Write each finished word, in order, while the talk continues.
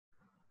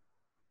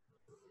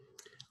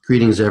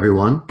Greetings,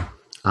 everyone.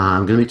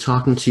 I'm going to be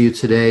talking to you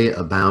today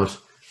about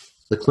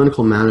the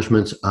clinical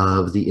management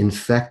of the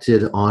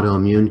infected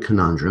autoimmune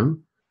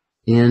conundrum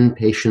in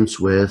patients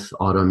with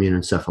autoimmune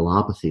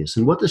encephalopathies.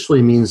 And what this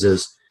really means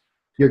is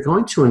you're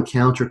going to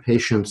encounter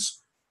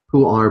patients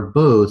who are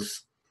both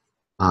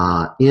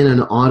in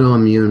an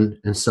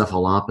autoimmune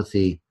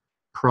encephalopathy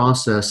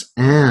process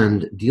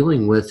and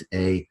dealing with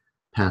a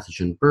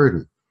pathogen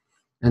burden.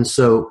 And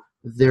so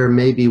there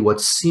may be what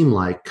seem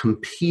like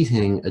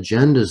competing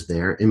agendas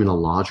there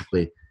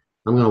immunologically.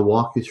 I'm going to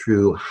walk you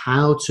through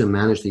how to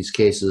manage these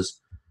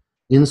cases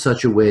in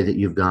such a way that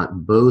you've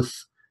got both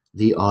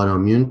the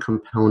autoimmune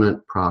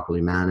component properly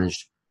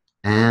managed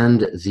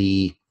and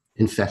the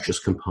infectious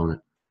component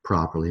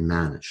properly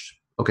managed.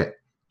 Okay,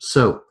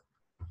 so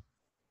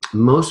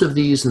most of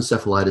these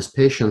encephalitis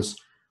patients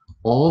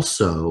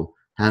also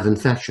have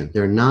infection.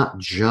 They're not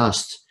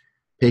just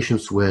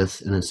patients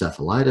with an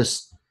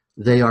encephalitis.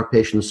 They are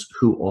patients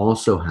who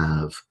also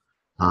have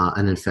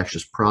an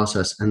infectious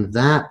process, and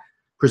that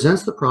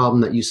presents the problem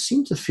that you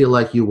seem to feel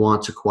like you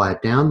want to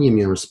quiet down the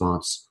immune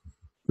response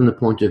from the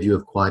point of view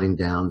of quieting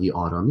down the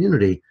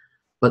autoimmunity,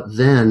 but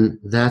then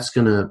that's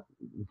going to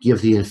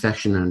give the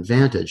infection an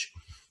advantage.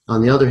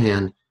 On the other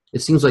hand,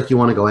 it seems like you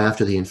want to go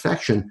after the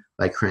infection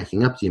by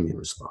cranking up the immune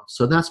response,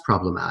 so that's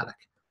problematic.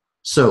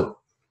 So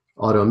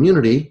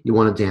autoimmunity, you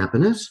want to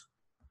dampen it,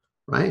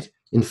 right?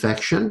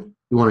 Infection,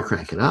 you want to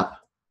crank it up.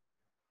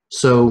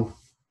 So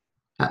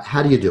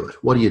how do you do it?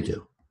 What do you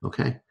do?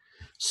 Okay.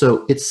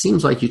 So it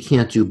seems like you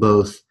can't do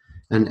both.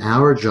 And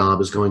our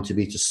job is going to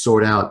be to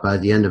sort out by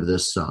the end of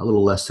this, a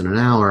little less than an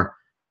hour,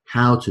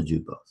 how to do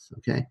both.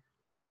 Okay.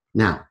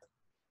 Now,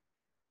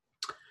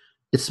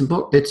 it's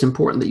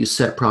important that you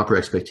set proper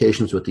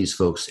expectations with these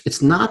folks.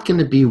 It's not going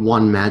to be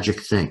one magic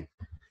thing.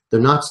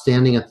 They're not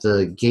standing at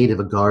the gate of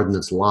a garden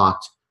that's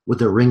locked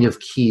with a ring of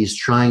keys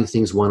trying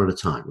things one at a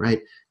time, right?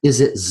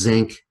 Is it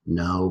zinc?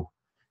 No.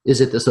 Is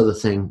it this other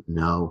thing?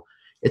 No.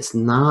 It's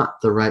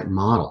not the right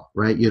model,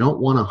 right? You don't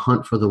want to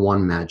hunt for the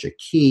one magic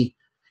key.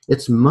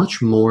 It's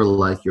much more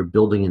like you're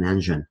building an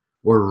engine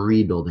or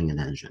rebuilding an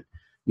engine.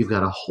 You've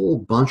got a whole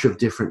bunch of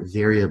different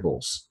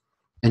variables,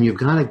 and you've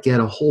got to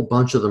get a whole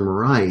bunch of them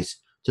right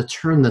to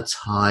turn the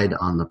tide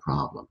on the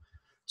problem.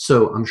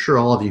 So I'm sure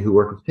all of you who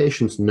work with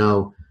patients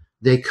know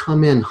they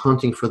come in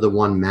hunting for the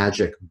one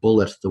magic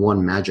bullet, the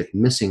one magic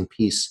missing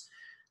piece.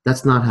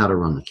 That's not how to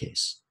run the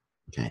case,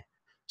 okay?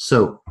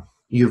 So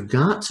you've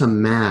got to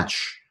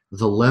match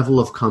the level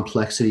of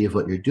complexity of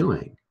what you're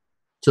doing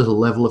to the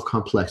level of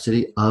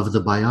complexity of the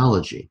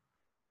biology,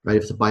 right?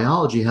 If the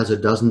biology has a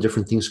dozen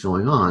different things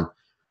going on,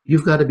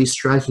 you've got to be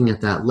striking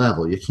at that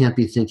level. You can't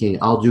be thinking,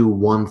 I'll do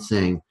one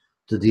thing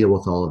to deal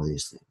with all of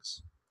these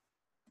things.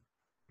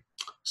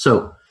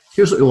 So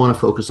here's what we want to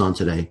focus on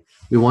today.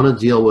 We want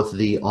to deal with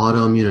the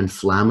autoimmune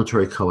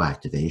inflammatory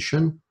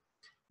coactivation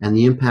and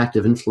the impact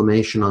of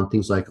inflammation on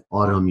things like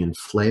autoimmune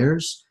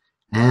flares,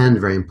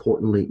 and very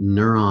importantly,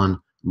 neuron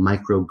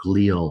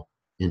microglial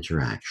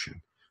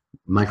interaction.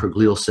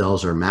 Microglial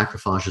cells are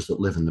macrophages that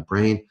live in the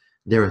brain.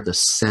 They're at the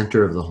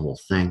center of the whole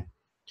thing.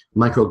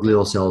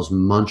 Microglial cells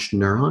munch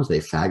neurons, they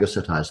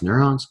phagocytize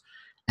neurons,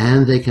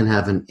 and they can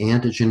have an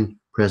antigen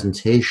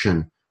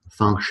presentation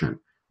function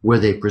where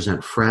they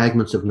present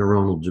fragments of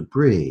neuronal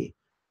debris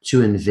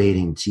to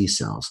invading T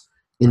cells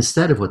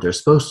instead of what they're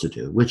supposed to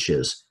do, which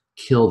is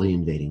kill the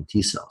invading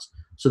T cells.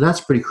 So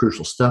that's pretty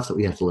crucial stuff that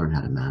we have to learn how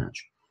to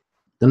manage.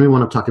 Then we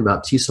want to talk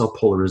about T cell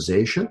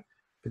polarization,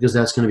 because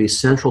that's going to be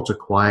central to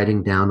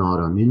quieting down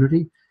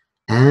autoimmunity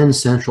and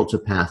central to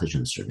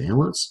pathogen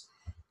surveillance.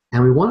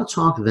 And we want to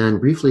talk then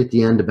briefly at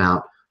the end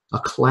about a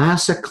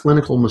classic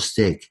clinical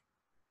mistake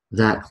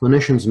that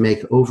clinicians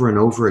make over and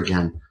over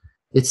again.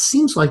 It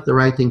seems like the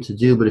right thing to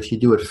do, but if you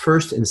do it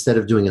first instead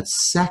of doing it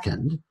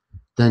second,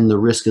 then the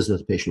risk is that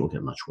the patient will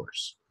get much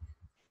worse.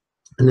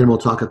 And then we'll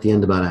talk at the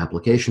end about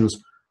applications,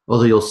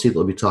 although you'll see that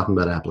we'll be talking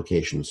about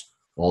applications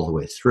all the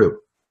way through.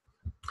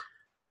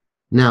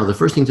 Now, the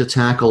first thing to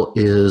tackle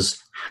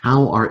is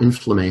how are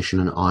inflammation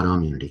and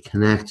autoimmunity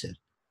connected?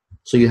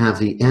 So you have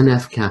the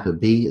NF-kappa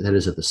B that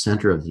is at the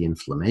center of the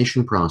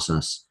inflammation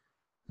process,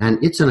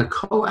 and it's in a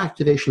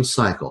co-activation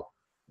cycle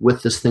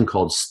with this thing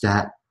called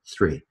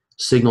STAT3,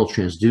 signal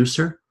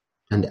transducer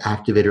and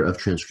activator of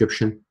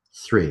transcription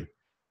 3.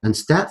 And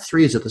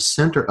STAT3 is at the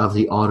center of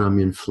the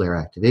autoimmune flare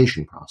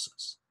activation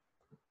process.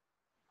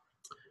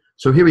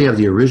 So here we have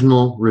the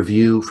original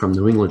review from the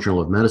New England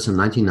Journal of Medicine,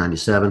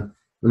 1997,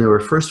 when they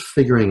were first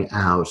figuring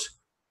out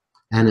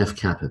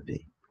NF-kappa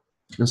B.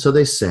 And so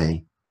they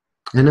say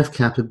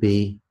NF-kappa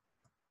B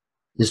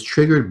is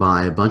triggered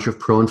by a bunch of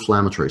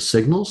pro-inflammatory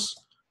signals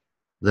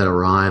that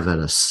arrive at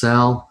a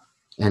cell,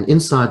 and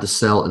inside the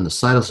cell in the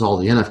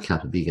cytosol, the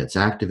NF-kappa B gets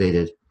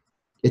activated.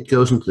 It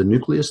goes into the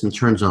nucleus and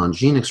turns on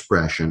gene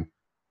expression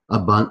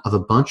of a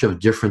bunch of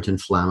different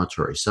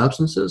inflammatory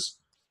substances,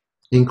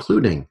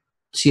 including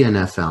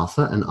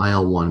TNF-alpha and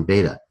IL-1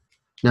 beta.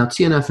 Now,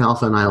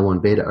 TNF-alpha and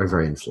IL-1 beta are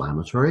very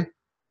inflammatory.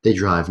 They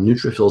drive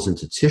neutrophils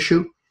into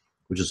tissue,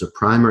 which is a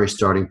primary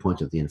starting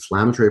point of the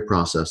inflammatory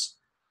process.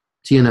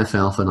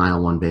 TNF-alpha and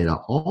IL-1 beta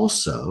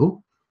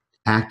also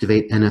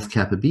activate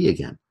NF-kappa B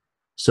again.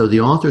 So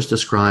the authors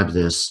describe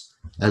this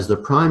as the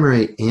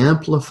primary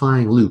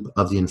amplifying loop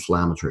of the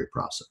inflammatory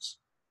process.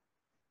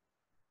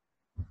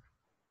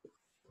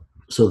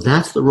 So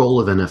that's the role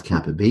of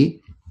NF-kappa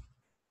B.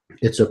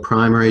 It's a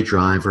primary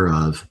driver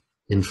of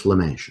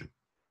inflammation.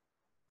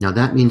 Now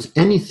that means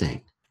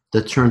anything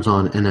that turns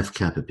on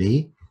NF-kappa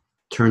B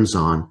turns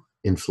on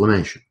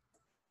inflammation.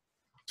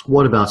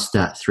 What about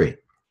STAT3?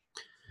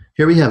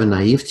 Here we have a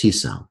naive T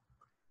cell.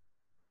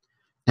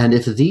 And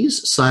if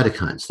these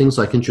cytokines, things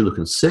like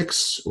interleukin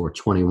 6 or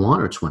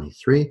 21 or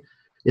 23,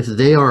 if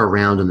they are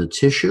around in the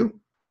tissue,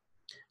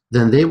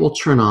 then they will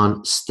turn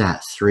on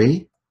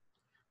STAT3.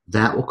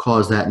 That will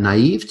cause that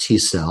naive T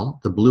cell,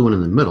 the blue one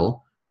in the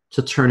middle,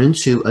 to turn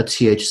into a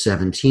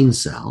Th17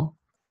 cell.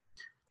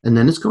 And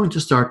then it's going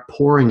to start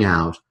pouring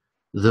out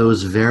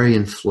those very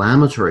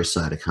inflammatory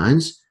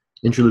cytokines,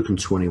 interleukin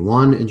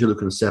 21,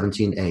 interleukin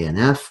 17 A and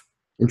F,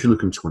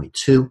 interleukin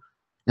 22,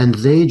 and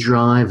they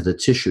drive the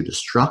tissue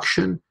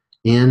destruction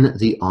in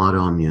the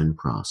autoimmune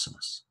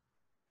process.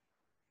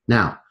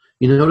 Now,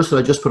 you notice that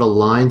I just put a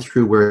line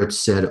through where it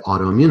said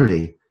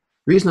autoimmunity.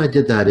 The reason I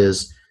did that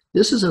is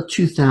this is a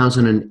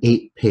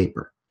 2008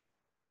 paper.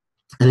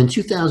 And in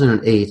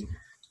 2008,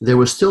 there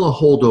was still a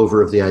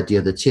holdover of the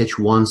idea that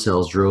Th1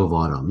 cells drove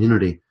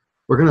autoimmunity.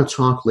 We're going to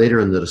talk later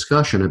in the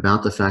discussion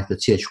about the fact that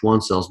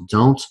Th1 cells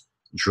don't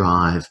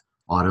drive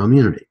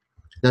autoimmunity.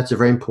 That's a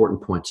very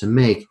important point to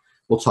make.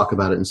 We'll talk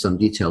about it in some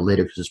detail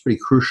later because it's pretty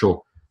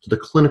crucial to the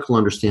clinical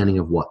understanding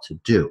of what to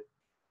do.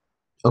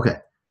 Okay,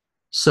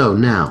 so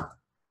now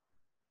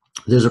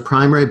there's a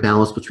primary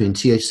balance between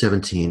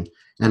Th17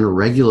 and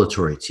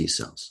regulatory T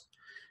cells.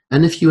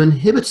 And if you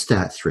inhibit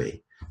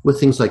STAT3 with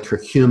things like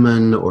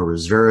curcumin or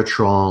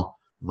resveratrol,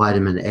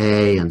 vitamin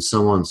A, and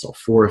so on,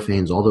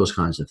 sulforaphanes, all those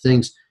kinds of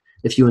things,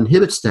 if you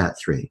inhibit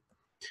STAT3,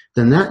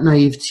 then that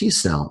naive T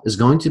cell is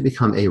going to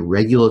become a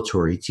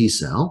regulatory T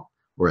cell,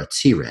 or a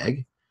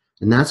Treg,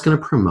 and that's going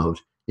to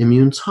promote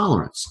immune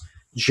tolerance.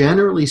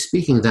 Generally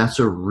speaking, that's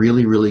a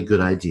really, really good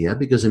idea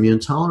because immune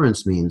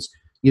tolerance means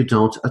you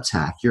don't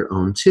attack your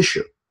own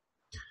tissue.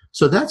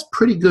 So that's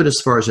pretty good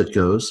as far as it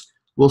goes.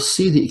 We'll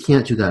see that you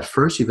can't do that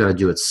first. You've got to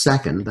do it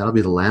second. That'll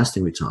be the last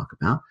thing we talk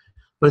about.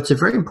 But it's a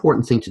very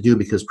important thing to do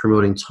because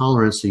promoting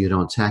tolerance so you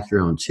don't attack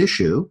your own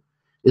tissue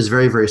is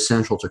very, very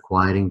central to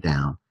quieting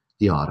down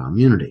the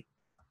autoimmunity.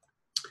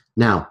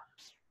 Now,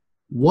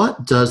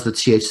 what does the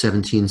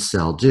Th17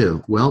 cell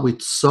do? Well, we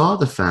saw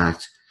the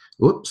fact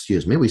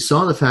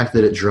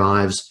that it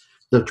drives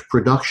the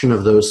production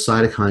of those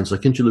cytokines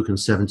like interleukin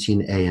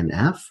 17 A and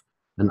F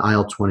and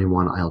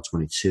IL-21,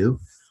 IL-22.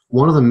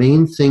 One of the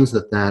main things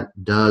that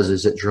does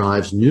is it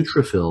drives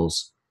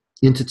neutrophils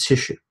into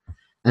tissue.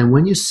 And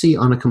when you see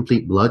on a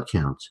complete blood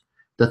count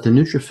that the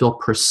neutrophil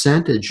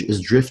percentage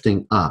is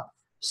drifting up,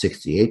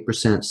 68%,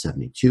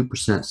 72%,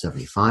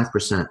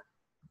 75%,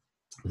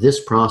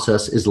 this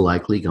process is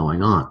likely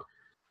going on.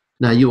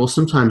 Now, you will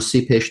sometimes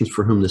see patients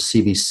for whom the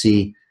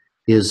CBC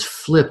is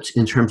flipped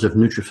in terms of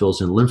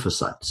neutrophils and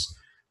lymphocytes,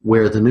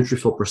 where the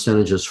neutrophil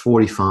percentage is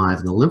 45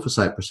 and the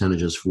lymphocyte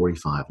percentage is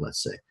 45,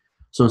 let's say.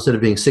 So instead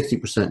of being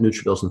 60%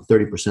 neutrophils and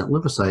 30%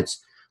 lymphocytes,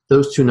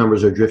 those two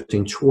numbers are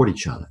drifting toward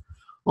each other.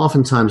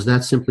 Oftentimes,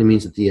 that simply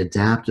means that the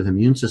adaptive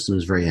immune system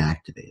is very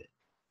activated.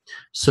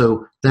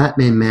 So that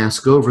may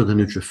mask over the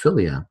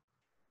neutrophilia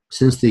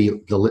since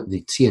the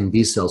T and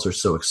B cells are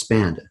so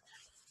expanded.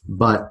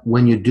 But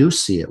when you do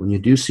see it, when you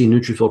do see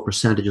neutrophil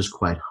percentages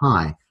quite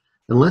high,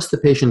 unless the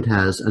patient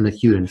has an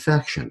acute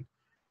infection,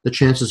 the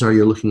chances are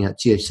you're looking at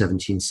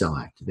Th17 cell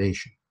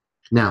activation.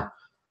 Now,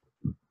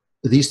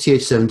 these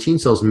Th17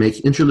 cells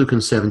make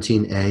interleukin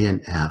 17A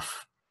and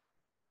F,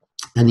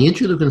 and the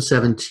interleukin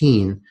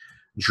 17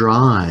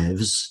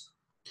 drives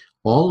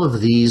all of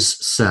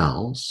these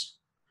cells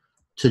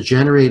to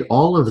generate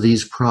all of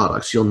these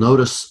products. You'll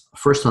notice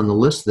first on the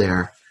list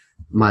there,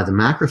 the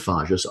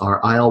macrophages are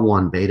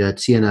IL-1 beta,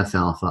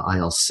 TNF-alpha,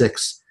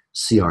 IL-6,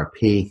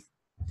 CRP.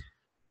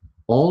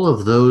 All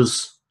of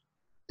those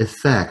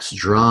effects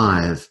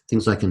drive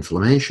things like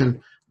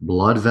inflammation,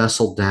 blood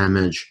vessel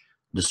damage,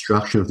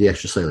 destruction of the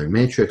extracellular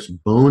matrix,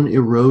 bone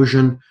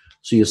erosion.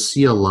 So you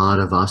see a lot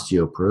of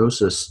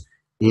osteoporosis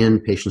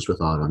in patients with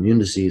autoimmune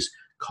disease,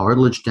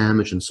 cartilage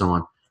damage, and so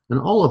on. And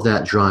all of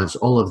that drives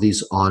all of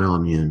these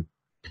autoimmune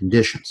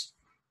conditions.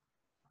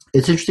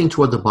 It's interesting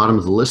toward the bottom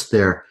of the list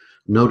there,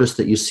 notice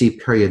that you see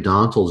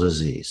periodontal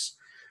disease.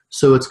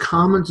 So it's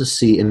common to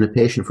see in a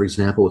patient, for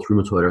example, with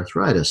rheumatoid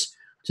arthritis,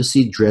 to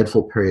see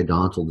dreadful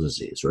periodontal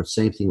disease, or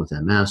same thing with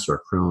MS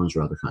or Crohn's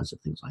or other kinds of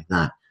things like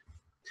that.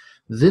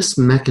 This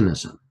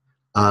mechanism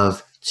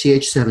of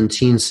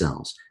Th17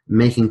 cells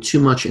making too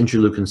much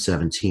interleukin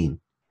 17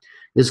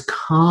 is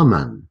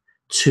common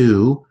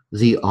to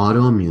the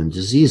autoimmune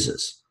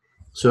diseases.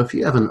 So if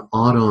you have an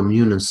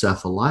autoimmune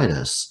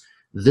encephalitis,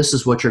 this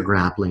is what you're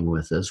grappling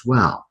with as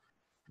well.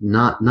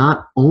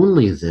 Not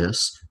only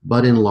this,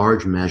 but in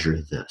large measure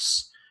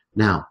this.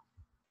 Now,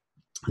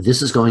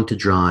 this is going to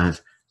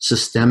drive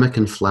systemic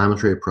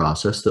inflammatory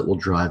process that will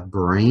drive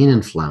brain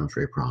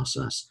inflammatory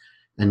process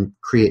and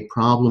create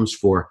problems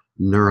for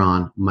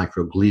neuron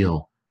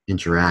microglial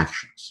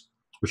interactions,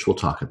 which we'll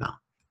talk about.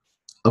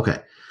 Okay,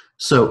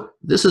 so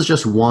this is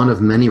just one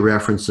of many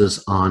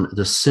references on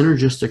the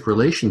synergistic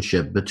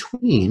relationship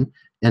between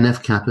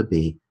NF-kappa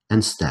B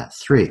and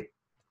STAT3.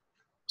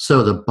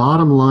 So the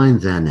bottom line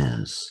then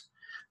is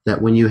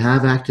that when you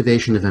have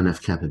activation of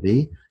NF-kappa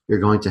B, you're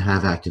going to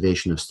have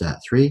activation of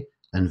STAT3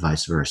 and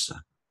vice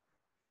versa.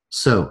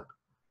 So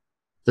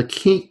the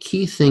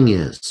key thing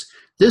is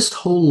this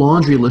whole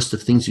laundry list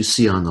of things you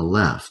see on the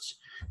left,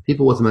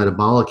 people with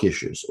metabolic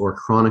issues or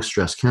chronic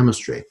stress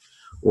chemistry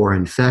or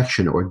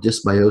infection or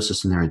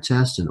dysbiosis in their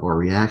intestine or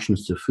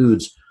reactions to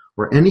foods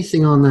or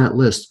anything on that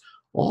list,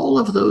 all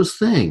of those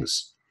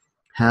things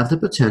have the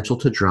potential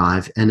to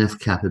drive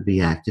NF-kappa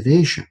B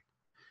activation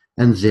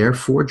and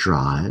therefore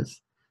drive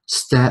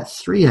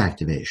STAT3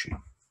 activation.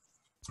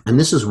 And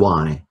this is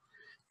why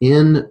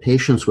in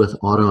patients with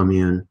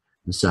autoimmune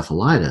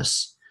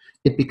encephalitis,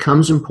 it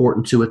becomes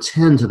important to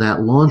attend to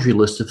that laundry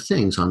list of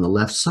things on the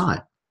left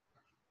side.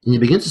 And you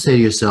begin to say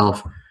to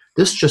yourself,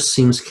 this just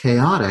seems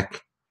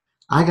chaotic.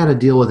 I got to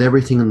deal with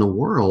everything in the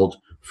world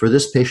for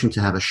this patient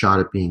to have a shot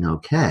at being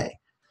okay.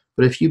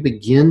 But if you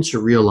begin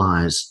to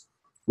realize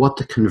what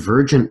the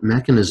convergent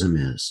mechanism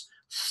is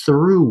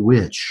through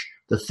which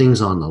the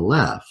things on the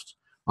left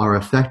are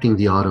affecting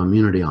the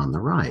autoimmunity on the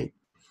right,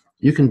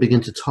 you can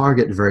begin to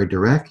target very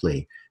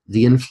directly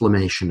the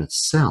inflammation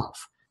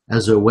itself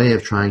as a way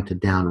of trying to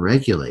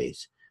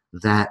downregulate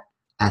that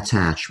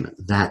attachment,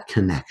 that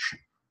connection.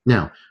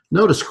 Now,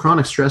 notice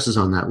chronic stress is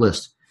on that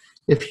list.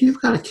 If you've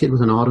got a kid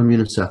with an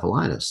autoimmune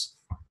encephalitis,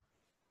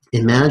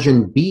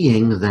 imagine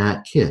being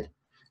that kid.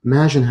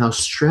 Imagine how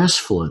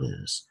stressful it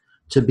is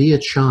to be a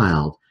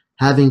child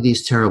having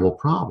these terrible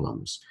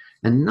problems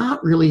and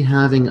not really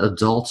having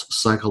adult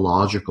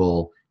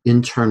psychological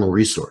internal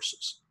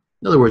resources.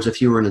 In other words,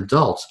 if you were an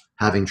adult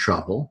having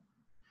trouble,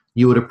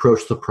 you would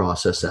approach the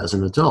process as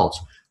an adult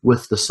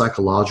with the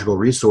psychological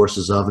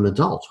resources of an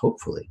adult,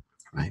 hopefully,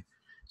 right?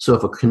 So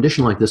if a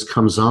condition like this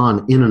comes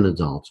on in an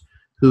adult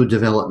who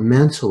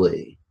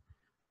developmentally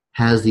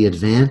has the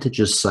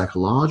advantages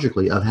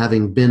psychologically of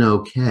having been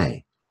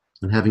okay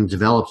and having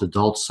developed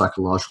adult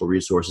psychological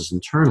resources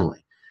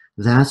internally,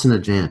 that's an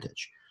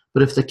advantage.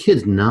 But if the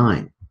kid's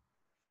 9,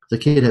 the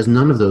kid has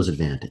none of those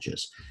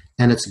advantages,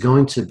 and it's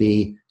going to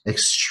be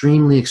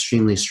extremely,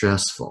 extremely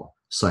stressful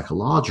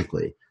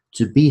psychologically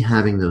to be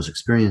having those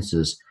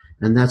experiences,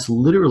 and that's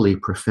literally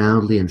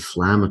profoundly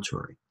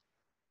inflammatory.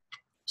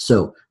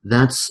 So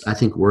that's, I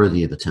think,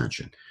 worthy of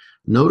attention.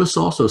 Notice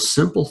also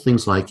simple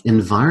things like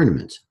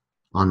environment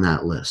on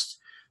that list.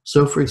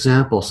 So for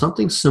example,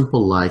 something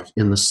simple like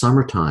in the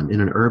summertime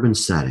in an urban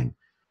setting,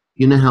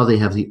 you know how they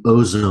have the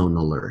ozone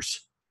alert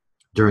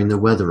during the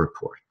weather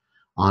report.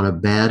 On a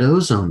bad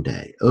ozone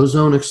day,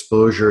 ozone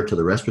exposure to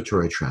the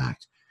respiratory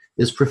tract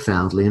is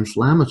profoundly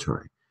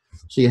inflammatory.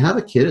 So you have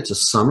a kid, it's a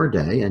summer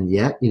day, and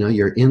yet,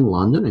 you're in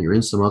London or you're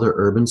in some other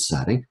urban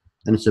setting,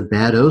 and it's a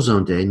bad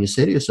ozone day, and you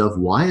say to yourself,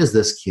 why is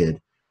this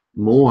kid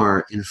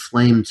more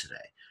inflamed today?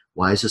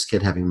 Why is this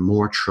kid having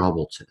more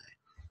trouble today?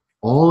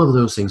 All of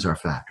those things are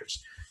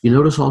factors. You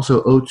notice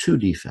also O2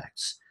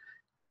 defects.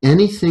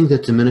 Anything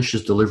that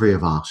diminishes delivery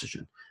of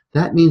oxygen.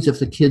 That means if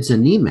the kid's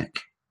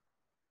anemic,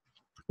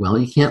 well,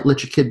 you can't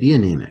let your kid be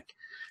anemic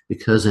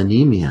because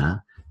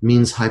anemia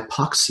means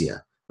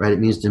hypoxia, right? It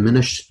means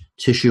diminished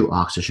tissue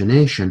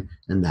oxygenation,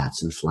 and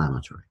that's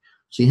inflammatory.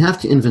 So you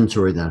have to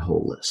inventory that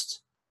whole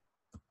list.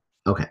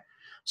 Okay,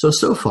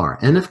 so far,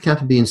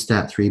 NF-kappa B and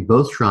STAT3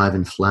 both drive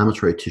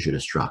inflammatory tissue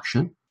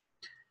destruction.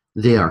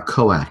 They are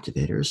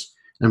co-activators,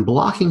 and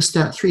blocking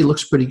STAT3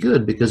 looks pretty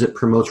good because it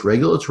promotes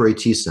regulatory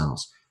T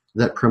cells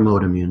that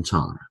promote immune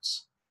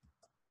tolerance.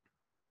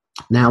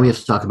 Now we have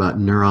to talk about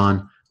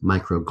neuron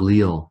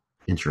microglial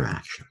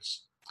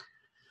interactions.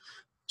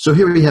 So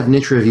here we have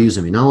Nature Reviews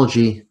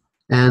Immunology,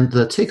 and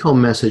the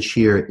take-home message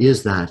here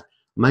is that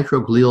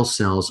microglial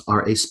cells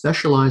are a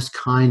specialized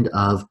kind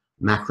of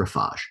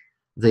macrophage.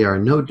 They are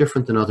no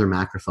different than other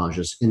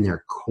macrophages in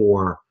their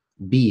core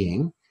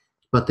being,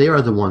 but they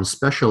are the ones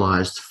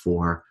specialized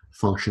for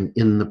function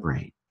in the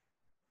brain.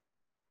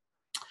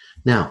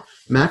 Now,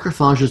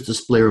 macrophages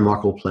display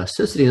remarkable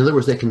plasticity. In other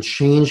words, they can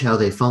change how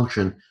they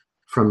function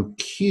from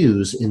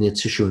cues in the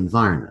tissue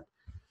environment.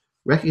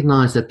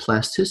 Recognize that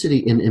plasticity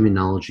in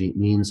immunology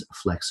means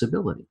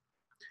flexibility.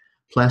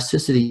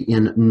 Plasticity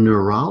in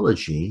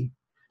neurology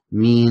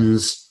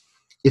means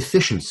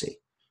efficiency.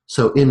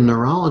 So in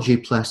neurology,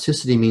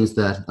 plasticity means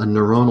that a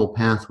neuronal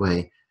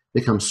pathway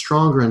becomes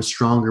stronger and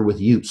stronger with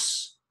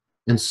use.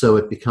 And so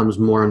it becomes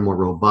more and more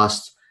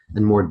robust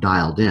and more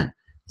dialed in.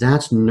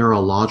 That's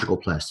neurological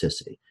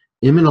plasticity.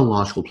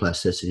 Immunological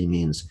plasticity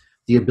means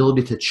the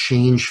ability to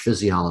change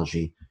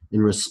physiology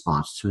in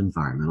response to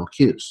environmental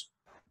cues.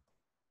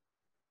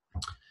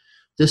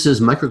 This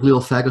is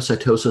microglial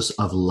phagocytosis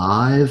of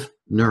live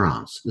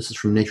neurons. This is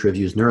from Nature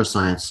Reviews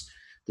Neuroscience.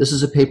 This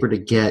is a paper to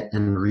get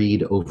and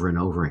read over and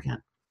over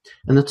again.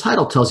 And the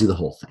title tells you the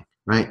whole thing,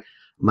 right?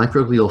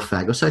 microglial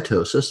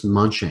phagocytosis,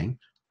 munching,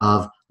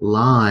 of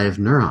live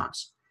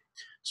neurons.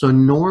 So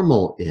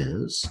normal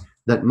is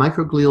that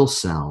microglial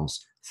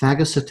cells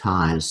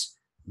phagocytize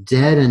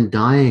dead and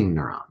dying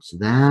neurons.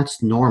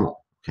 That's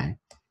normal, okay?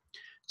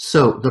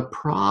 So the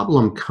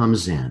problem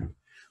comes in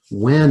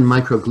when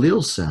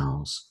microglial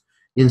cells,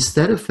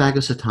 instead of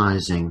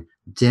phagocytizing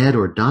dead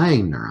or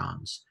dying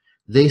neurons,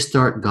 they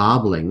start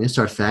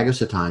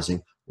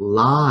phagocytizing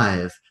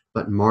live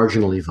but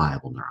marginally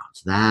viable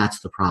neurons. That's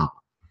the problem.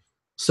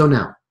 So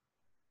now,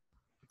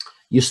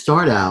 you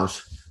start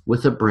out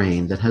with a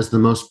brain that has the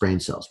most brain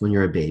cells when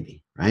you're a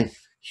baby, right?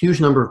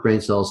 Huge number of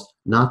brain cells,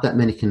 not that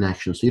many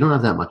connections, so you don't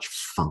have that much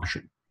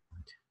function.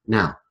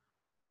 Now,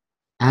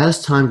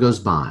 as time goes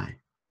by,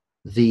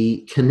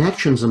 the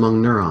connections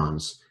among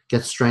neurons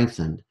get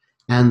strengthened,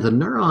 and the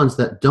neurons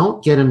that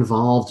don't get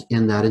involved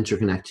in that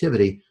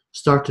interconnectivity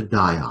start to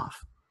die off.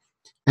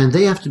 And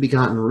they have to be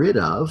gotten rid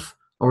of,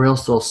 or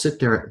else they'll sit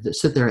there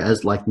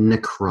as like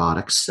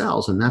necrotic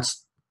cells, and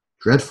that's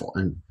dreadful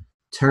and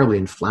terribly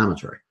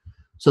inflammatory.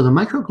 So the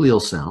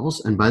microglial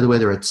cells, and by the way,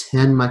 there are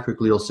 10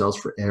 microglial cells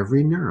for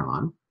every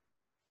neuron.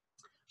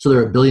 So there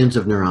are billions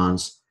of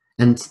neurons,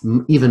 and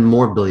even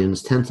more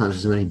billions, 10 times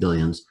as many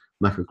billions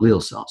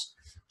microglial cells.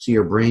 So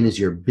your brain is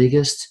your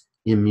biggest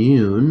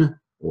immune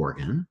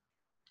organ,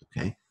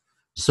 okay?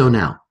 So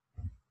now,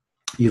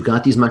 you've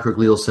got these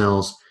microglial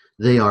cells,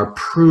 they are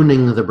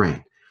pruning the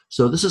brain.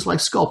 So this is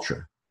like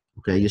sculpture,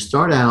 okay? You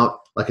start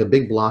out like a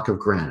big block of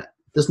granite.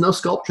 There's no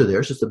sculpture there,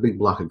 it's just a big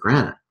block of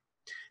granite.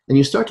 And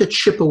you start to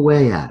chip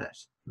away at it,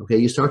 okay?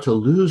 You start to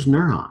lose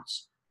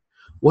neurons.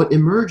 What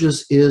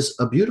emerges is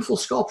a beautiful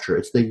sculpture.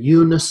 It's the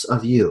you-ness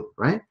of you,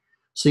 right?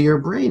 So your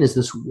brain is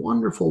this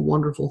wonderful,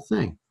 wonderful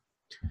thing.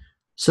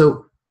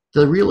 So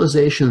the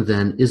realization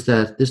then is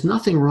that there's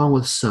nothing wrong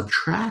with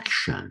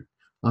subtraction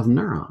of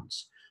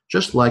neurons.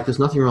 Just like there's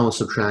nothing wrong with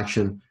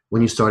subtraction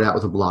when you start out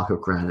with a block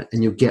of granite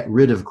and you get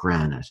rid of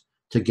granite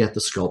to get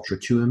the sculpture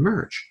to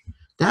emerge.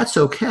 That's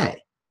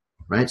okay,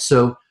 right?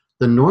 So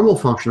the normal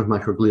function of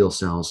microglial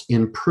cells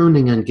in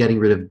pruning and getting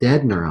rid of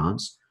dead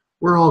neurons,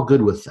 we're all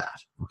good with that,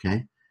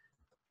 okay?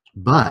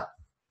 But,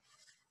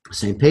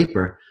 same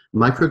paper,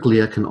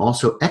 microglia can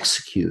also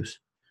execute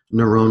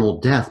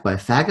neuronal death by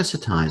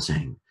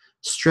phagocytizing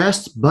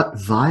stressed but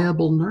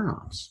viable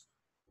neurons.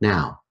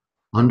 Now,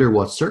 under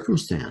what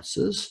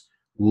circumstances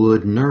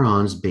would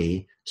neurons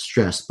be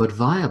stressed but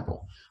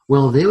viable?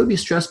 Well, they would be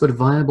stressed but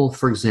viable,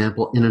 for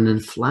example, in an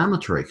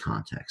inflammatory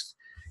context,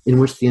 in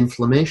which the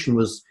inflammation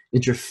was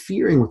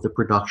interfering with the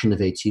production of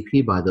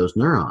ATP by those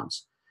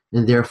neurons,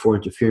 and therefore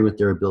interfering with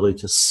their ability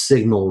to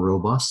signal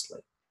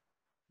robustly.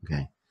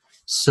 Okay,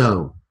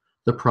 so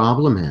the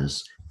problem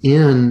is,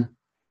 in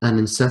an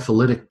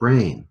encephalitic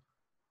brain,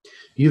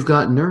 you've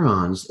got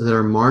neurons that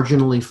are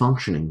marginally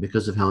functioning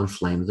because of how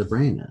inflamed the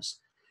brain is.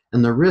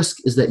 And the risk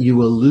is that you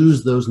will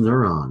lose those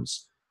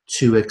neurons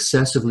to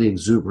excessively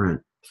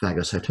exuberant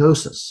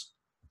phagocytosis.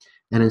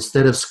 And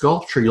instead of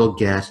sculpture, you'll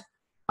get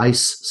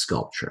ice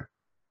sculpture.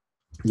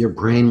 Your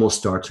brain will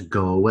start to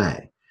go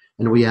away.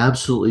 And we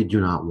absolutely do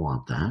not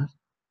want that.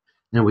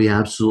 And we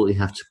absolutely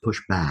have to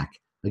push back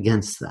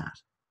against that.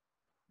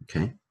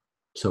 Okay?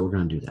 So we're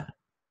going to do that.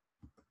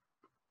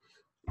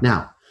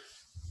 Now,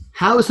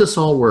 how is this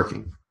all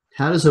working?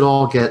 How does it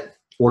all get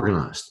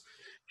organized?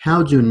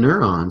 How do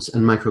neurons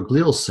and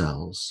microglial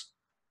cells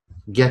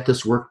get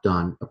this work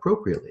done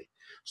appropriately?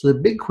 So the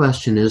big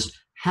question is,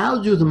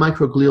 how do the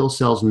microglial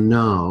cells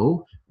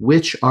know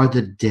which are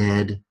the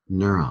dead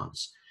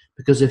neurons?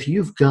 Because if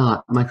you've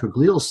got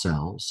microglial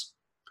cells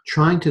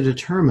trying to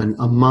determine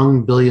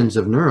among billions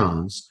of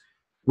neurons,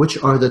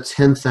 which are the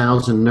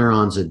 10,000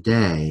 neurons a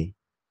day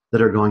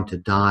that are going to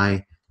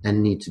die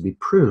and need to be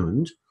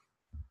pruned,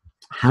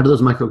 how do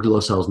those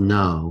microglial cells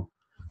know,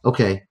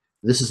 okay,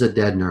 this is a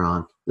dead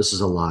neuron, this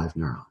is a live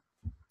neuron?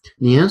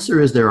 And the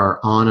answer is there are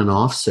on and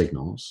off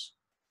signals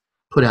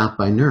put out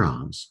by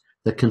neurons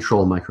that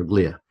control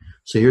microglia.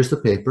 So here's the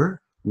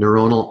paper,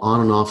 Neuronal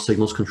On and Off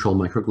Signals Control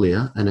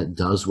Microglia, and it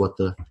does what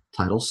the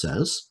title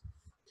says.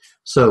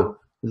 So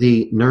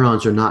the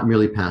neurons are not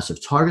merely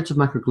passive targets of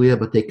microglia,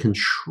 but they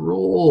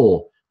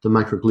control the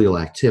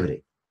microglial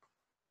activity.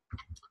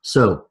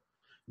 So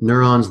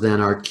neurons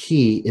then are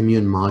key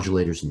immune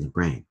modulators in the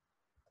brain.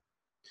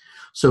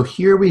 So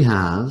here we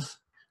have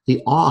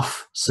the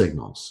off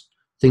signals,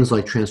 things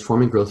like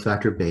transforming growth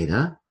factor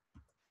beta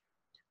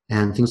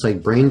and things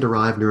like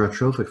brain-derived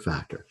neurotrophic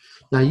factor.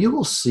 Now you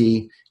will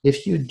see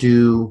if you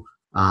do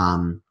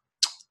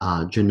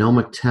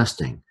genomic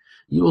testing,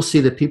 you will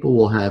see that people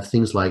will have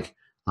things like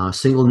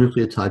single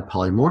nucleotide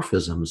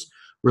polymorphisms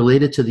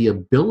related to the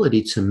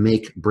ability to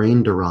make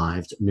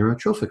brain-derived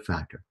neurotrophic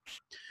factor.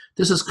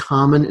 This is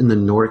common in the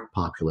Nordic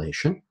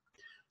population.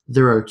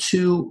 There are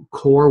two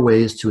core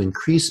ways to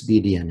increase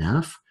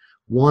BDNF.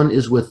 One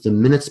is with the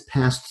minutes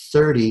past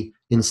 30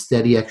 in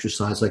steady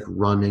exercise like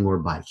running or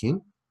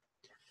biking.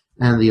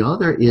 And the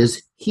other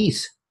is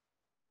heat.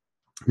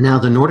 Now,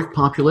 the Nordic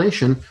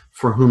population,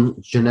 for whom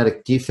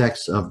genetic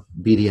defects of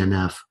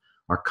BDNF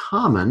are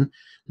common,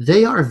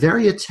 they are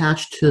very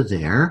attached to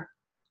their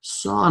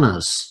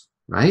Saunas,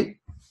 right?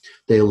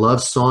 They love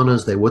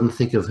saunas. They wouldn't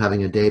think of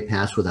having a day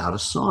pass without a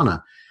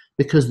sauna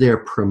because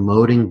they're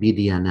promoting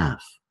BDNF.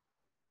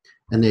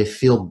 And they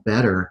feel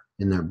better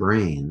in their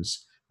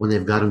brains when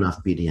they've got enough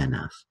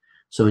BDNF.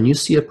 So when you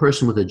see a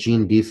person with a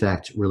gene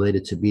defect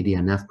related to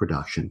BDNF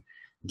production,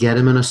 get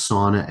them in a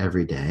sauna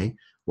every day,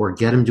 or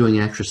get them doing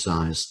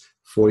exercise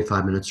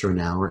 45 minutes or an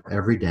hour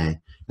every day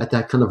at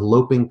that kind of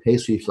loping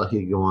pace where you feel like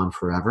you could go on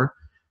forever.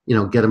 You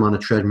know, get them on a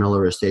treadmill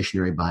or a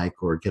stationary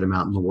bike, or get them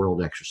out in the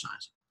world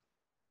exercising.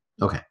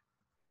 Okay.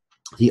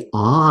 The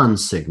on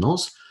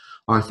signals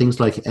are things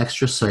like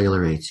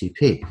extracellular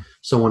ATP.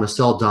 So when a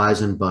cell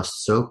dies and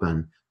busts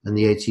open and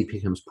the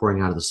ATP comes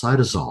pouring out of the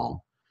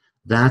cytosol,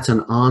 that's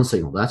an on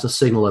signal. That's a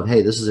signal of,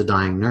 hey, this is a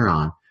dying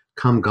neuron.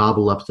 Come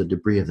gobble up the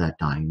debris of that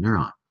dying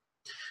neuron.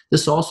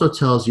 This also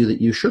tells you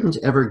that you shouldn't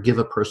ever give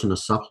a person a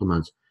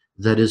supplement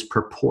that is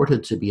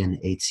purported to be an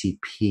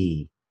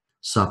ATP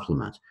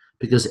supplement,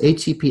 because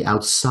ATP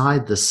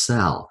outside the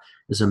cell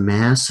is a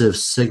massive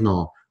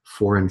signal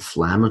for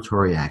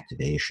inflammatory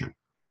activation.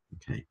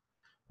 Okay.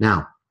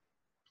 Now,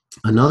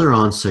 another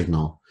on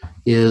signal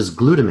is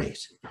glutamate.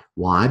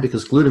 Why?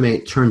 Because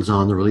glutamate turns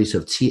on the release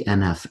of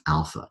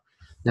TNF-alpha.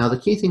 Now, the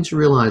key thing to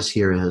realize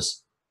here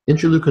is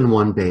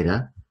interleukin-1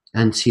 beta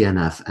and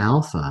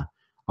TNF-alpha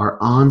are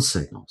on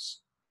signals.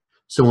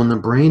 So when the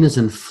brain is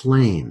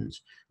inflamed,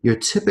 you're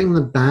tipping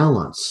the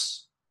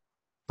balance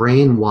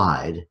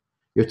brain-wide.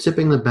 You're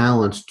tipping the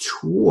balance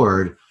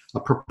toward a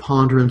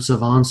preponderance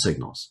of on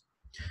signals.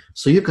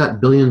 So you've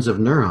got billions of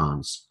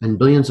neurons and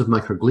billions of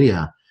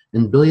microglia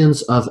and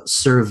billions of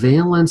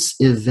surveillance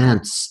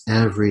events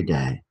every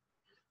day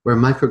where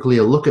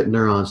microglia look at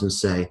neurons and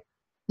say,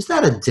 is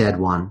that a dead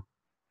one?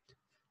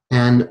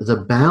 And the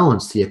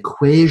balance, the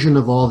equation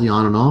of all the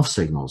on and off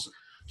signals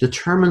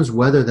determines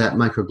whether that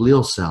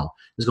microglial cell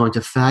is going to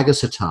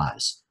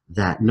phagocytize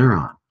that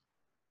neuron.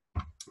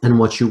 And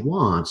what you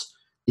want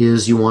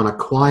is you want to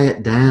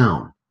quiet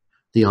down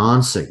the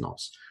on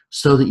signals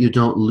so that you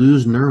don't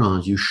lose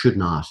neurons you should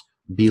not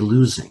be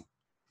losing.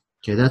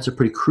 Okay, that's a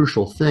pretty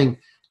crucial thing,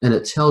 and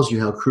it tells you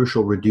how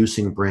crucial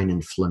reducing brain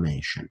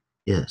inflammation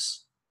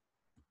is.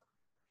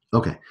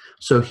 Okay,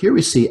 so here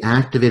we see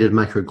activated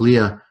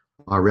microglia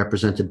are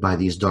represented by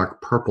these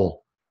dark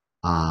purple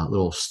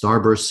little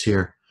starbursts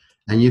here.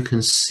 And you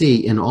can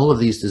see in all of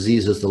these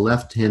diseases, the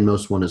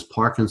left-handmost one is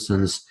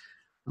Parkinson's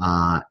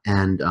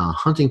and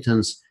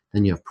Huntington's.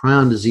 Then you have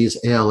prion disease,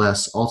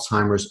 ALS,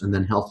 Alzheimer's, and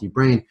then healthy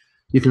brain.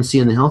 You can see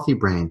in the healthy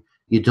brain,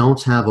 you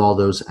don't have all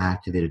those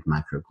activated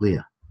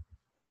microglia.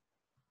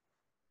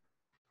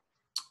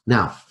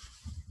 Now,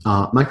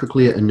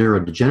 microglia and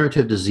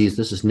neurodegenerative disease,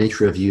 this is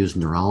Nature Reviews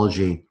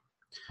Neurology.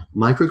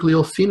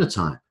 Microglial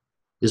phenotype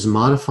is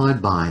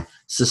modified by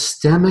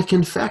systemic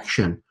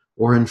infection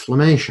or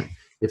inflammation.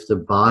 If the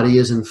body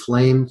is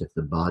inflamed, if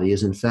the body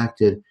is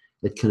infected,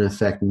 it can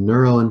affect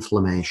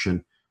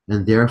neuroinflammation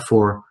and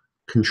therefore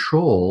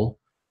control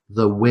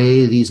the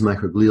way these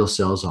microglial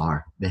cells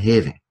are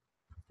behaving.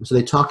 And so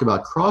they talk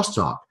about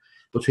crosstalk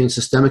between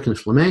systemic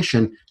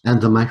inflammation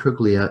and the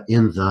microglia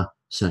in the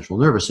central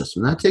nervous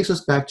system. That takes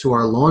us back to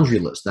our laundry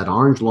list, that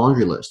orange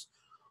laundry list.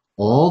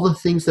 All the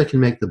things that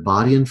can make the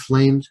body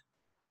inflamed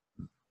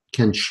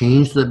can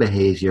change the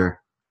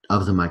behavior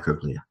of the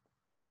microglia.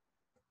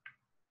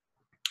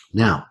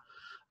 Now,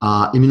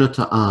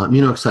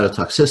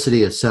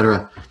 immunoexcitotoxicity,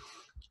 etc.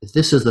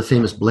 This is the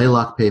famous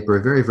Blaylock paper,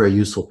 a very, very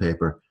useful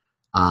paper.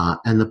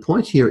 And the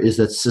point here is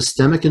that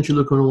systemic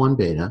interleukin-1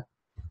 beta,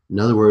 in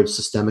other words,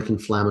 systemic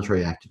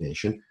inflammatory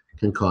activation,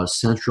 can cause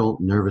central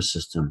nervous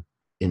system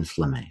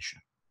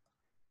inflammation.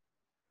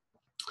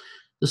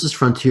 This is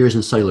Frontiers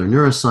in Cellular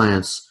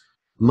Neuroscience.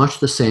 Much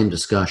the same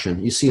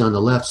discussion. You see on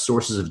the left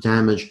sources of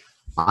damage,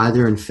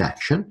 either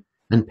infection,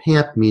 and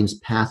PAMP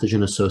means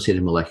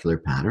pathogen-associated molecular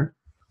pattern,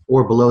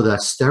 or below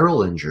that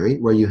sterile injury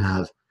where you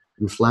have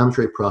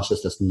inflammatory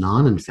process that's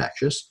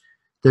non-infectious.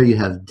 There you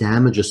have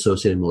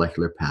damage-associated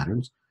molecular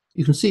patterns.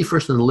 You can see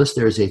first on the list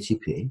there is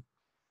ATP.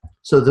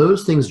 So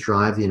those things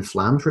drive the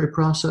inflammatory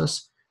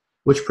process,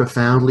 which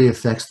profoundly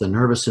affects the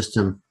nervous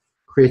system,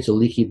 creates a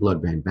leaky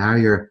blood-brain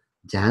barrier,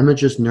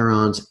 damages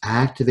neurons,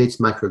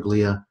 activates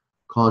microglia,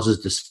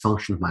 causes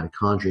dysfunction of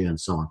mitochondria, and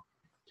so on.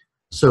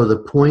 So the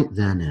point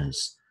then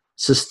is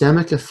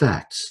systemic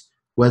effects,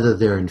 whether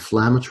they're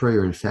inflammatory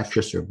or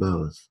infectious or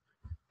both,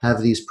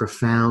 have these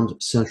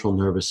profound central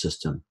nervous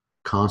system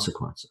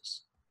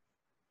consequences.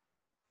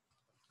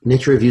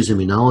 Nature Reviews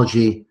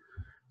Immunology,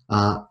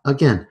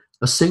 again,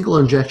 a single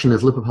injection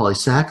of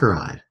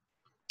lipopolysaccharide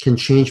can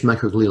change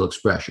microglial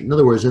expression. In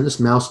other words, in this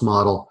mouse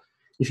model,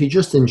 if you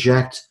just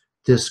inject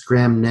this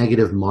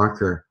gram-negative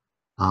marker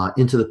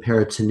into the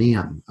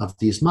peritoneum of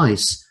these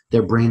mice,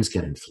 their brains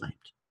get inflamed.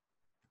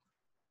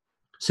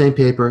 Same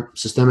paper,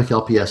 systemic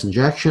LPS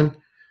injection,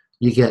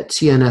 you get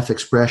TNF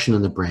expression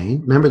in the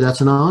brain. Remember, that's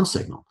an on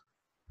signal.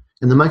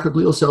 And the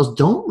microglial cells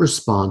don't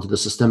respond to the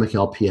systemic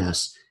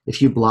LPS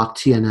if you block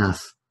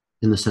TNF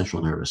in the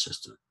central nervous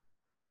system.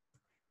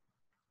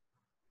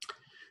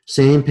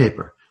 Same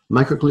paper,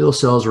 microglial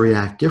cells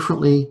react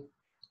differently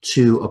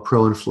to a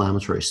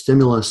pro-inflammatory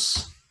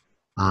stimulus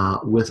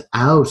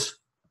without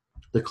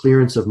the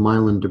clearance of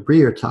myelin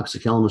debris or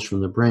toxic elements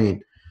from the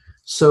brain.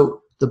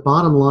 So the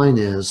bottom line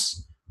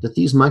is that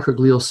these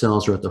microglial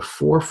cells are at the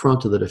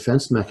forefront of the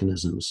defense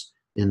mechanisms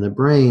in the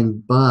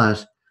brain,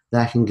 but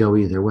that can go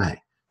either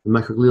way. The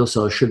microglial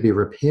cells should be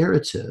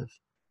reparative.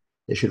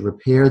 They should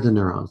repair the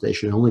neurons. They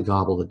should only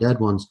gobble the dead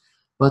ones,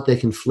 but they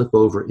can flip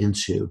over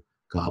into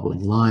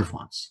gobbling live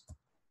ones.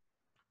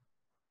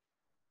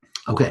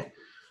 Okay,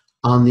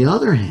 on the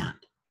other hand,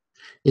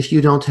 if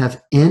you don't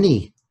have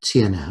any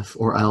TNF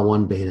or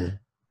IL-1 beta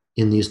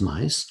in these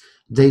mice,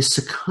 they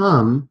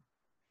succumb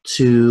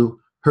to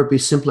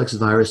herpes simplex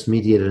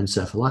virus-mediated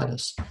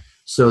encephalitis.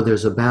 So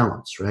there's a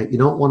balance, right? You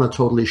don't want to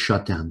totally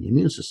shut down the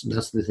immune system.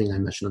 That's the thing I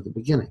mentioned at the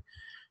beginning.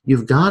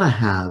 You've got to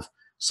have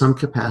some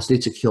capacity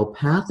to kill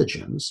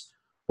pathogens,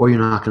 or you're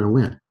not going to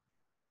win.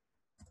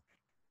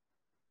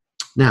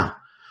 Now,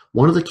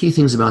 one of the key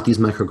things about these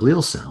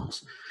microglial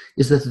cells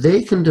is that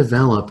they can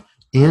develop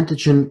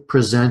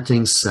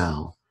antigen-presenting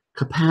cell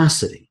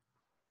capacity.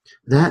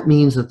 That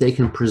means that they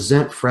can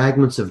present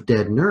fragments of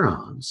dead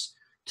neurons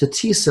to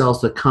T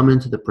cells that come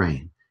into the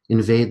brain,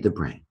 invade the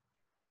brain,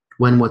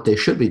 when what they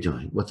should be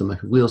doing, what the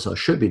microglial cells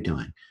should be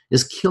doing,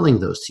 is killing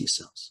those T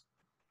cells.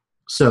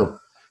 So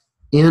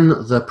in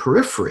the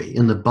periphery,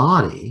 in the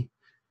body,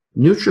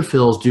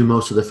 neutrophils do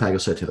most of the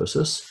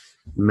phagocytosis.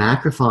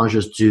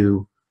 Macrophages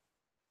do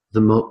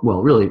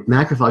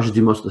macrophages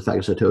do most of the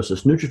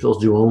phagocytosis.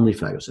 Neutrophils do only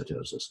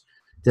phagocytosis.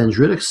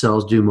 Dendritic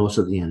cells do most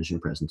of the antigen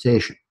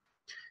presentation.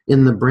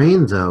 In the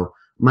brain, though,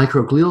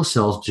 microglial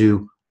cells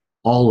do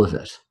all of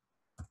it.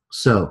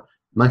 So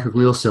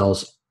microglial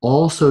cells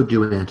also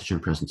do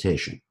antigen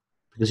presentation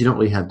because you don't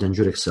really have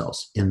dendritic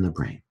cells in the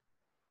brain.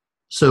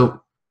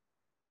 So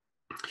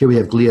here we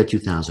have glia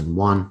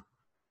 2001.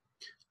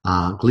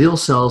 Glial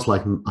cells,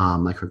 like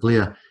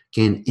microglia,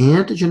 gain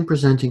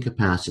antigen-presenting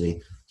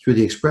capacity through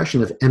the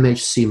expression of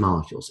MHC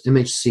molecules,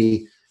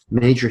 MHC,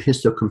 major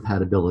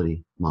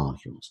histocompatibility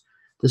molecules.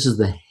 This is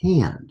the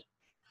hand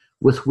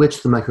with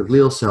which the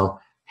microglial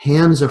cell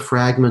hands a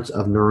fragment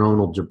of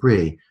neuronal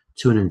debris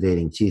to an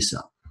invading T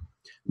cell.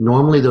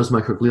 Normally, those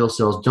microglial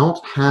cells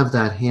don't have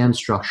that hand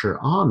structure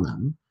on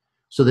them,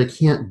 so they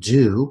can't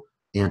do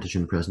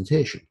antigen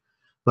presentation.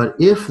 But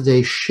if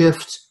they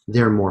shift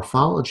their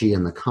morphology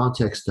in the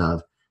context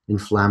of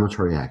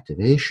inflammatory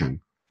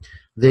activation,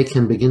 they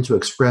can begin to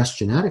express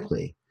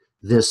genetically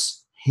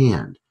this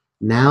hand.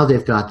 Now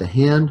they've got the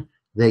hand,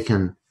 they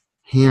can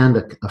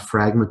hand a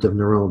fragment of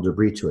neuronal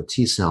debris to a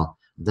T cell.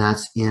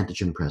 That's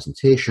antigen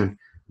presentation.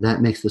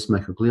 That makes this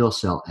microglial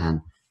cell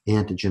an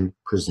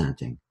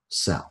antigen-presenting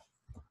cell.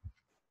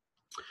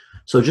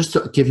 So just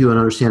to give you an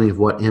understanding of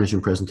what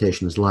antigen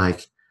presentation is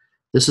like,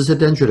 this is a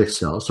dendritic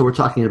cell. So we're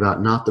talking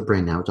about not the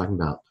brain now, we're talking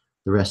about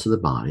the rest of the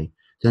body.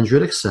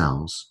 Dendritic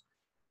cells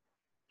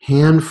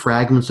hand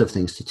fragments of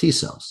things to T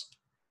cells.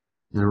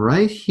 And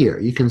right here,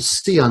 you can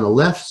see on the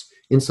left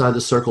inside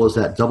the circle is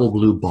that double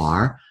blue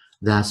bar.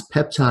 That's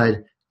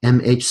peptide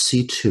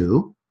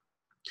MHC2.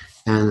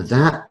 And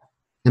that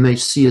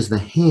MHC is the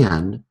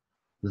hand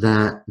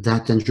that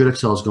dendritic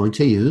cell is going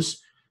to use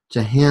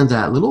to hand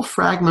that little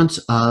fragment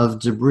of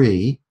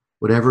debris,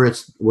 whatever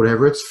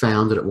it's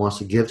found that it wants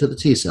to give to the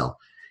T cell.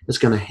 It's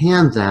going to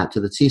hand that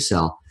to the T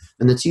cell,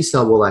 and the T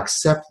cell will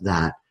accept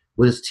that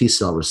with its T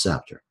cell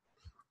receptor.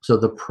 So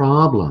the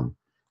problem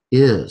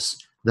is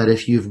that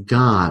if you've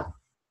got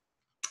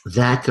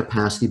that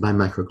capacity by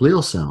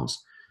microglial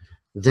cells,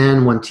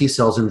 then when T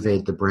cells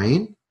invade the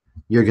brain,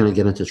 you're going to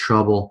get into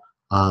trouble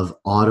of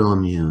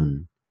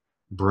autoimmune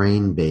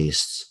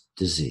brain-based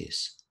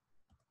disease.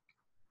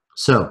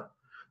 So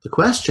the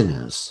question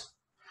is,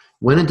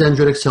 when a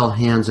dendritic cell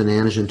hands an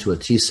antigen to a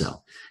T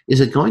cell, is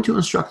it going to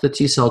instruct the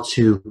T cell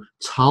to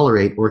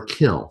tolerate or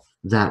kill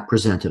that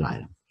presented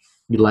item?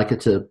 You'd like it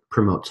to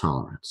promote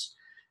tolerance.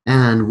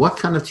 And what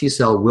kind of T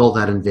cell will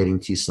that invading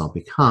T cell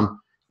become?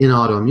 In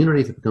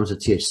autoimmunity, if it becomes a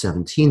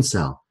Th17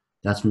 cell,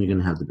 that's when you're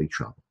going to have the big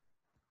trouble.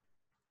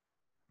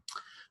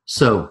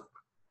 So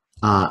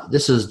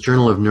this is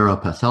Journal of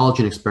Neuropathology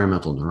and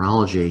Experimental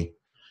Neurology.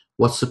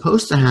 What's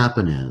supposed to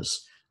happen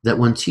is that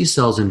when T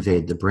cells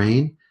invade the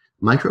brain,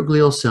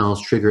 microglial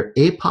cells trigger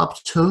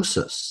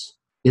apoptosis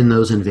in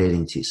those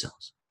invading T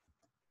cells.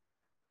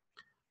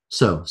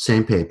 So,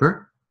 same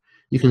paper.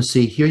 You can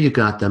see here you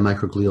got the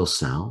microglial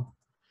cell.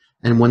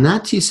 And when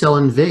that T cell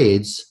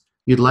invades,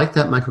 you'd like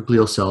that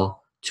microglial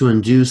cell to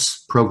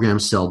induce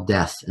programmed cell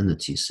death in the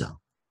T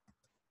cell.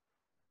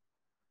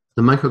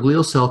 The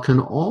microglial cell can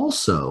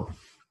also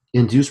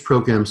induce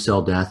programmed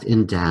cell death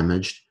in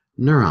damaged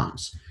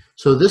neurons.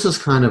 So this is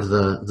kind of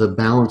the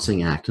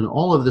balancing act, and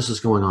all of this is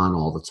going on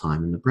all the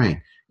time in the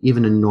brain,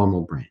 even in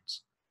normal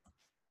brains.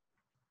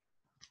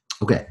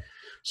 Okay,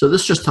 so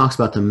this just talks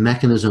about the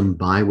mechanism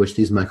by which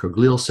these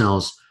microglial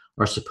cells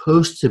are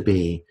supposed to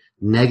be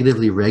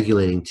negatively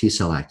regulating T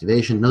cell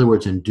activation, in other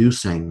words,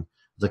 inducing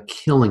the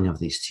killing of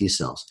these T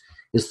cells,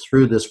 is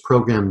through this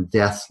programmed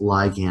death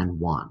ligand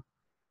 1,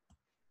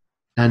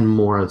 and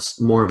more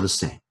of the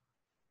same.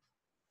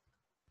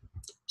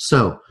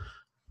 So,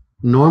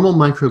 normal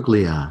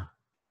microglia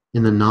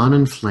in the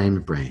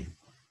non-inflamed brain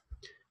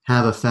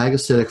have a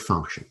phagocytic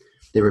function.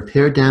 They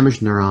repair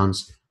damaged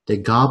neurons. They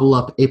gobble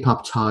up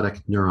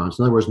apoptotic neurons.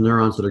 In other words,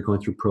 neurons that are going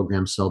through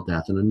programmed cell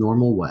death in a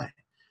normal way.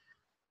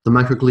 The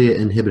microglia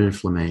inhibit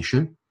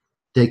inflammation.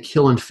 They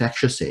kill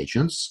infectious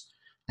agents.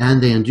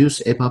 And they induce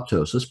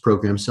apoptosis,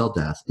 programmed cell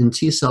death, in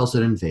T cells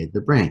that invade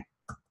the brain.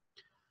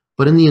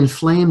 But in the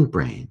inflamed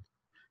brain,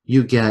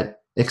 you get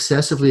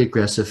excessively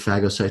aggressive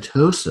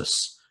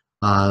phagocytosis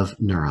of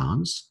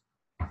neurons,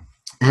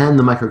 and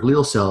the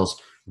microglial cells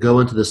go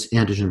into this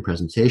antigen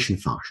presentation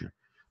function.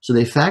 So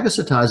they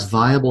phagocytize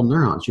viable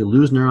neurons. You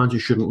lose neurons you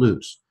shouldn't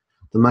lose.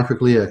 The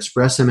microglia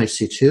express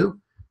MHC2.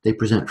 They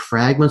present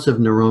fragments of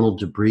neuronal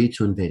debris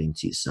to invading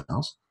T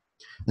cells,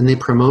 and they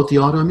promote the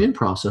autoimmune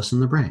process in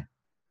the brain.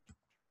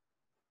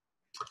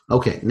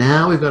 Okay,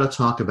 now we've got to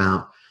talk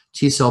about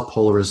T cell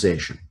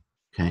polarization.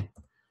 Okay,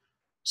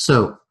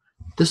 so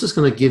this is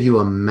going to give you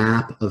a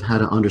map of how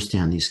to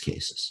understand these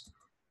cases.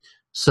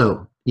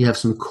 So you have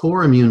some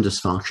core immune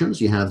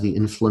dysfunctions. You have the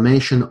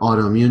inflammation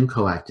autoimmune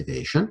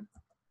coactivation.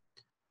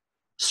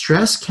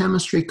 Stress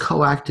chemistry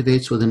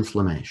coactivates with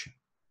inflammation.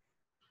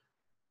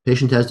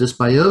 Patient has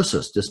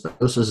dysbiosis.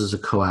 Dysbiosis is a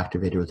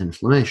coactivator with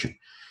inflammation.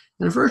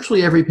 And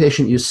virtually every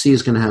patient you see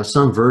is going to have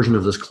some version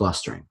of this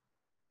clustering.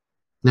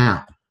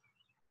 Now,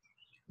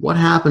 what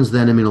happens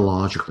then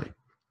immunologically?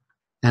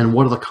 And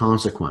what are the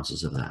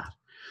consequences of that?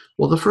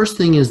 Well, the first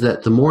thing is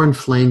that the more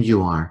inflamed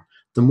you are,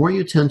 the more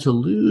you tend to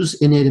lose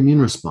innate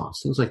immune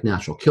response, things like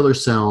natural killer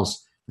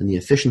cells and the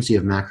efficiency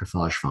of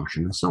macrophage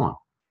function and so on.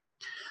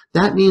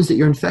 That means that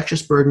your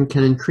infectious burden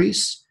can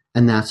increase,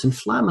 and that's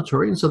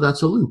inflammatory, and so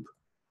that's a loop.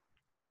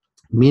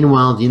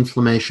 Meanwhile, the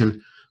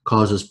inflammation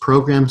causes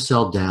programmed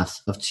cell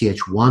death of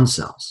Th1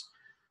 cells.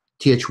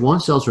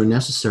 Th1 cells are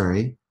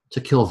necessary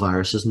to kill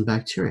viruses and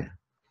bacteria.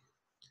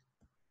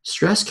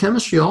 Stress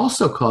chemistry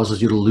also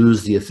causes you to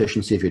lose the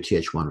efficiency of your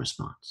Th1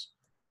 response.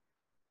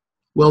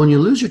 Well, when you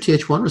lose your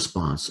Th1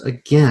 response,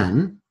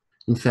 again,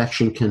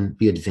 infection can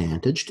be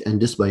advantaged and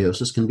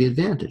dysbiosis can be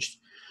advantaged.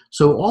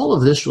 So all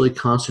of this really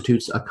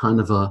constitutes a kind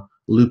of a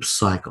loop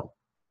cycle,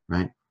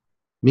 right?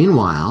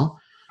 Meanwhile,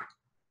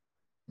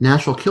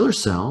 natural killer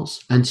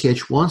cells and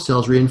Th1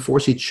 cells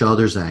reinforce each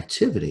other's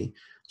activity.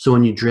 So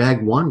when you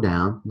drag one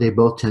down, they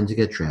both tend to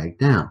get dragged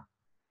down.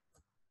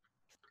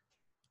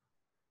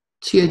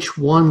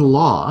 Th1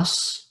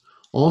 loss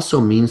also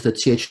means that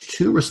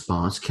Th2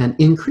 response can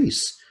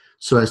increase.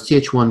 So as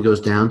Th1 goes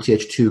down,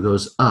 Th2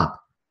 goes up.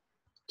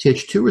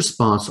 Th2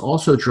 response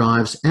also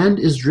drives and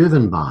is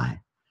driven by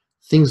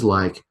things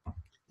like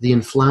the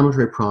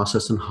inflammatory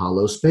process in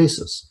hollow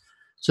spaces.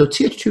 So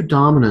Th2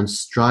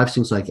 dominance drives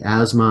things like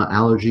asthma,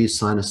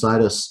 allergies,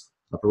 sinusitis,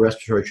 upper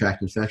respiratory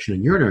tract infection,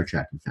 and urinary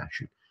tract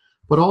infection.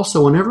 But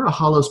also, whenever a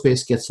hollow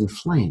space gets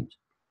inflamed,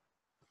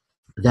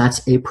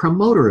 that's a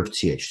promoter of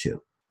Th2.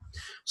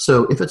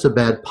 So if it's a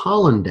bad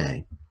pollen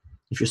day,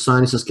 if your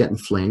sinuses get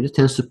inflamed, it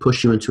tends to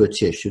push you into a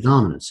Th2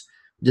 dominance.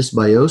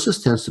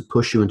 Dysbiosis tends to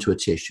push you into a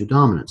Th2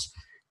 dominance.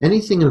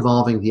 Anything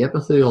involving the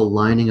epithelial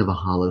lining of a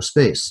hollow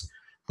space,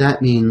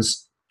 that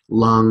means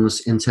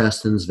lungs,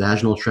 intestines,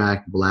 vaginal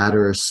tract,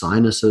 bladder,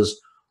 sinuses,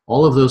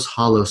 all of those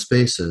hollow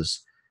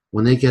spaces,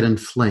 when they get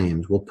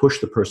inflamed, will push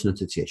the person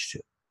into Th2.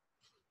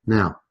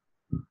 Now,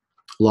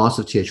 loss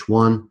of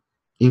Th1,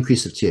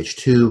 increase of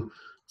Th2,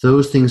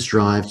 those things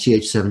drive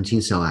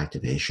Th17 cell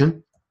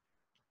activation.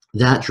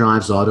 That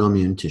drives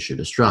autoimmune tissue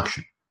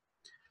destruction.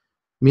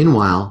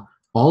 Meanwhile,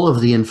 all of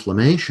the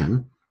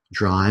inflammation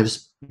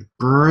drives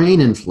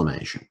brain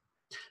inflammation.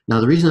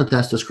 Now, the reason that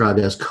that's described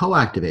as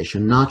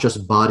coactivation, not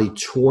just body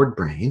toward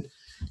brain,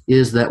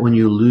 is that when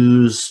you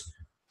lose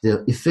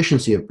the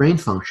efficiency of brain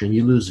function,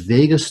 you lose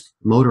vagus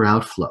motor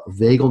outflow,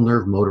 vagal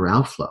nerve motor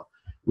outflow,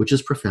 which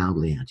is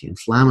profoundly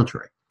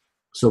anti-inflammatory.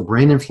 So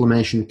brain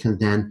inflammation can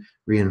then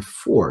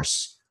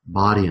reinforce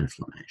body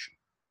inflammation.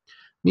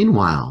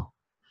 Meanwhile,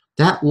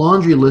 that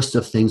laundry list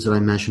of things that I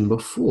mentioned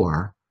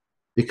before,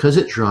 because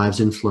it drives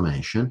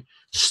inflammation,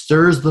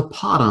 stirs the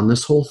pot on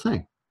this whole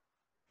thing.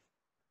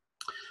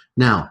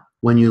 Now,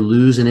 when you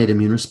lose innate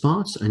immune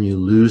response and you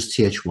lose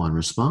Th1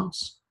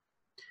 response,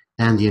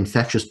 and the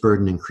infectious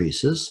burden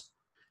increases,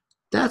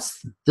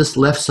 that's this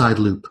left side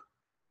loop.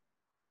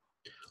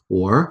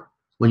 Or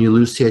when you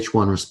lose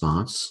Th1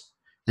 response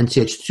and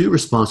Th2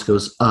 response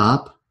goes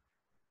up,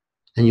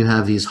 and you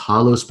have these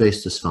hollow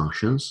space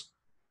dysfunctions,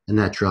 and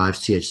that drives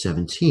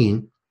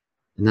Th17,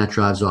 and that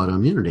drives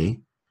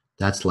autoimmunity,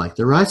 that's like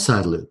the right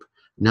side loop.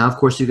 Now, of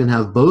course, you can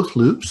have both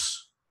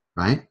loops,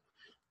 right?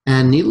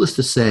 And needless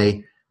to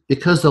say,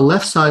 because the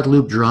left side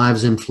loop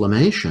drives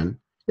inflammation,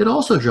 it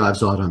also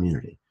drives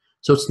autoimmunity.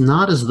 So it's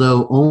not as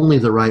though only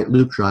the right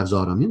loop drives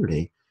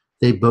autoimmunity.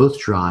 They both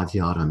drive the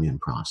autoimmune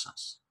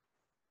process.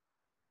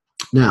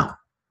 Now,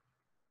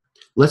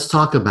 let's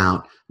talk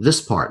about this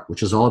part,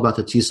 which is all about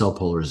the T cell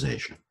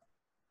polarization.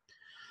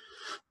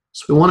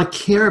 So we want to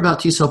care about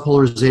T cell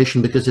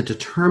polarization because it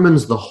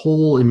determines the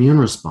whole immune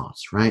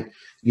response, right?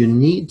 You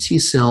need T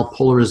cell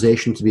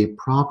polarization to be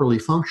properly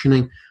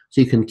functioning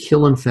so you can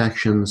kill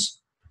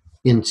infections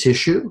in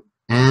tissue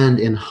and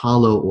in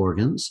hollow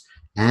organs,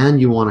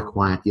 and you want to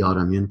quiet the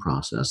autoimmune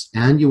process,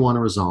 and you want to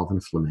resolve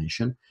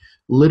inflammation.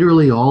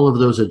 Literally all of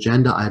those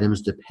agenda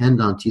items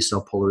depend on T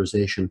cell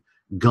polarization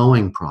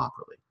going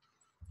properly.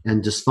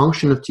 And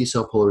dysfunction of T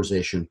cell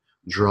polarization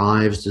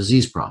drives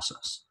disease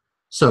process.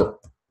 So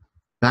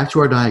back to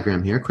our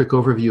diagram here, quick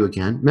overview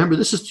again. Remember,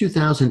 this is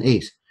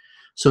 2008.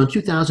 So in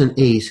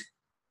 2008,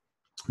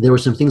 there were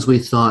some things we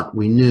thought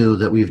we knew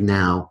that we've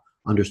now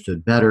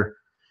understood better.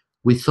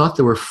 We thought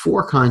there were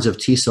 4 kinds of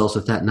T cells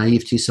that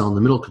naive T cell in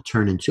the middle could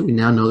turn into. We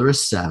now know there are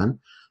 7.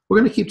 We're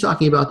going to keep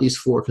talking about these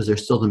 4 because they're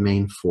still the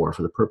main 4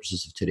 for the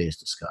purposes of today's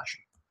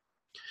discussion.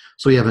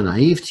 So we have a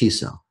naive T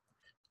cell.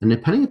 And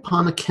depending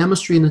upon the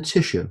chemistry in the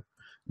tissue,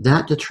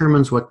 that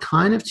determines what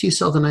kind of T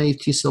cell the naive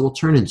T cell will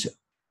turn into.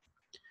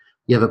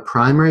 You have a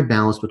primary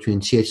balance between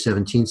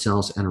Th17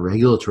 cells and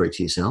regulatory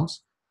T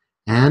cells,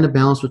 and a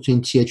balance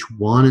between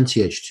Th1 and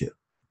Th2.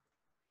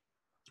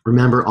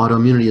 Remember,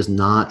 autoimmunity is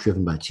not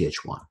driven by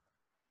Th1.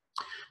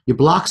 You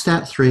block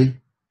STAT3,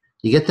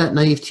 you get that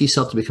naive T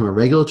cell to become a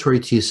regulatory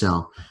T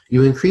cell,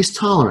 you increase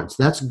tolerance.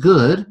 That's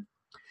good,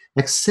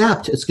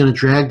 except it's going to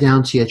drag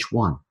down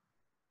Th1.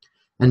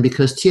 And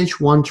because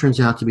Th1 turns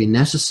out to be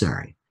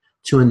necessary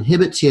to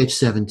inhibit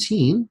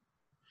Th17,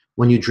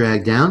 when you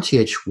drag down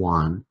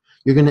Th1,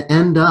 you're going to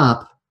end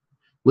up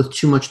with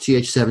too much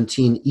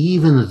Th17,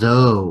 even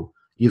though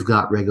you've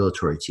got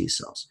regulatory T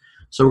cells.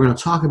 So we're going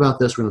to talk about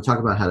this. We're going to talk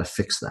about how to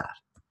fix that.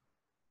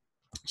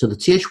 So the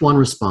Th1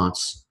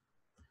 response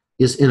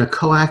is in a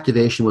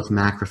co-activation with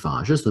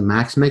macrophages. The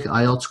macs make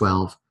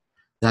IL-12.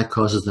 That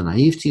causes the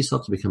naive T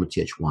cell to become a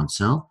Th1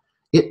 cell.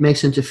 It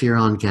makes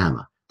interferon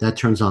gamma. That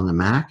turns on the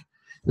MAC.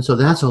 And so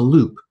that's a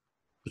loop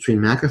between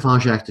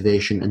macrophage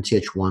activation and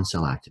Th1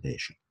 cell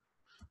activation.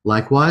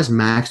 Likewise,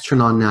 MACs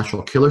turn on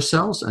natural killer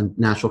cells, and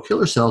natural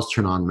killer cells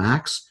turn on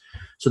MACs.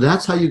 So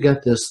that's how you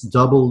get this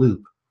double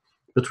loop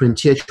between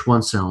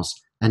Th1 cells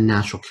and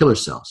natural killer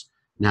cells.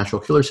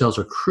 Natural killer cells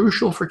are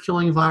crucial for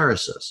killing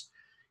viruses.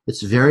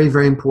 It's very,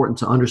 very important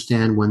to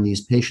understand when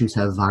these patients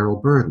have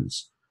viral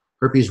burdens.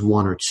 Herpes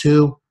 1 or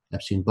 2,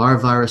 Epstein-Barr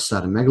virus,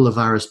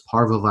 cytomegalovirus,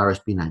 parvovirus,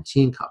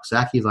 B19,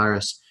 Coxsackie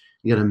virus.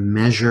 You got to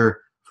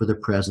measure for the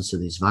presence of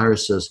these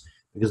viruses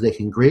because they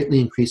can greatly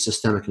increase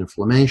systemic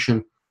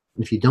inflammation.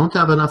 And if you don't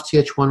have enough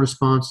Th1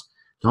 response,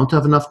 don't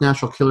have enough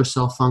natural killer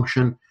cell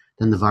function,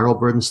 then the viral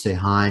burdens stay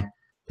high,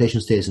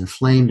 patient stays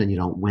inflamed, and you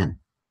don't win.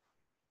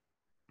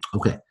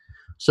 Okay,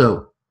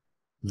 so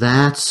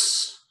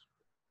that's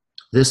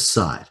this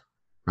side,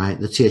 right?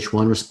 The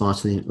Th1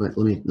 response. Let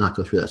me not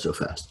go through that so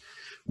fast.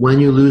 When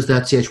you lose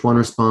that Th1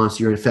 response,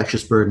 your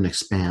infectious burden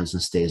expands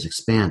and stays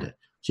expanded.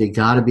 So you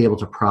got to be able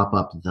to prop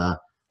up the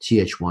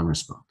Th1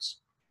 response.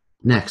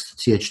 Next,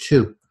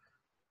 Th2.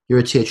 Here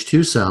are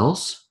Th2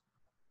 cells,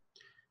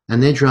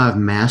 and they drive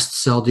mast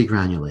cell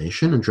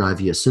degranulation and drive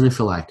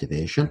eosinophil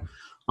activation.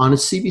 On a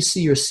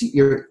CBC,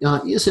 your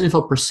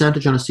eosinophil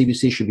percentage on a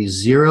CBC should be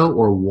 0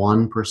 or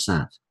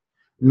 1%,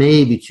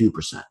 maybe 2%.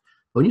 But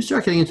when you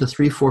start getting into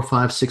 3, 4,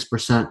 5,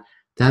 6%,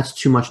 that's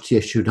too much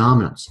Th2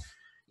 dominance.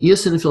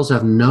 Eosinophils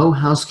have no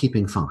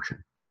housekeeping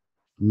function,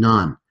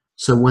 none.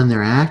 So when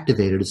they're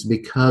activated, it's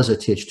because a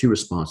Th2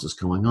 response is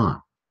going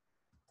on.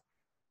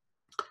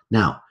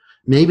 Now,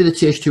 maybe the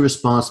Th2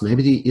 response,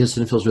 maybe the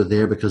eosinophils are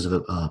there because of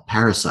a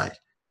parasite.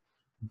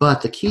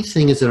 But the key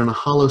thing is that in a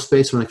hollow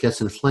space, when it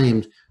gets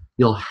inflamed,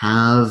 you'll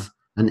have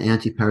an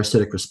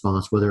anti-parasitic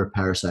response, whether a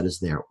parasite is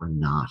there or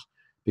not,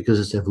 because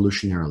it's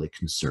evolutionarily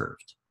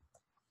conserved.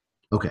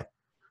 Okay,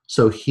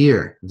 so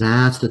here,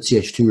 that's the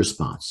Th2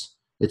 response.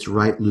 It's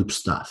right loop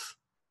stuff.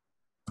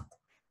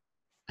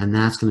 And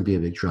that's going to be a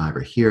big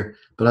driver here.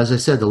 But as I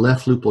said, the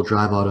left loop will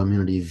drive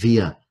autoimmunity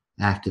via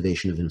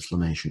activation of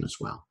inflammation as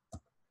well.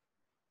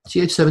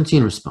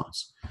 Th17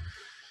 response.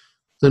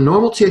 The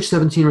normal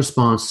Th17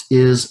 response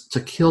is to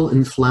kill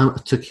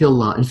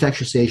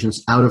infectious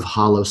agents out of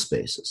hollow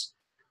spaces.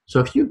 So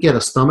if you get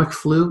a stomach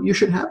flu, you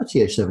should have a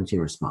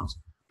Th17 response,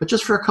 but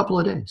just for a couple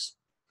of days.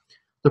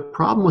 The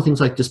problem with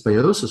things like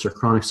dysbiosis or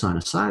chronic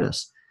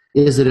sinusitis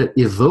is that it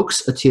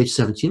evokes a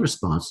Th17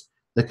 response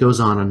that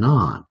goes on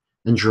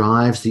and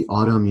drives the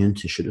autoimmune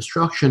tissue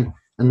destruction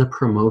and the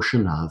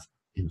promotion of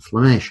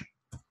inflammation.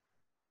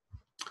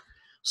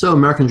 So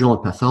American Journal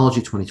of Pathology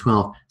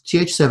 2012,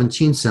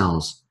 Th17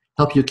 cells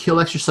help you kill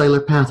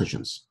extracellular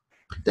pathogens.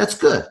 That's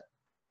good,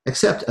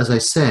 except, as I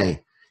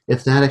say,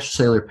 if that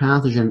extracellular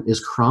pathogen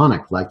is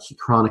chronic, like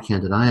chronic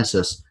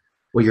candidiasis,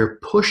 where you're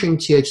pushing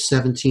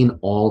Th17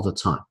 all the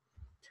time.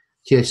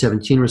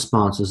 Th17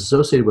 response is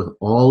associated with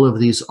all of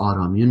these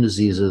autoimmune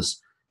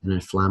diseases and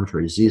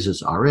inflammatory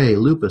diseases, RA,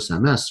 lupus,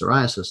 MS,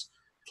 psoriasis,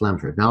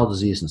 inflammatory bowel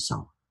disease, and so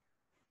on.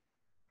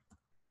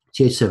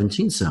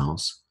 Th17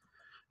 cells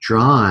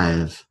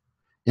drive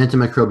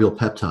antimicrobial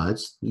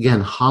peptides.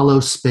 Again, hollow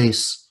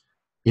space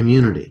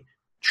immunity.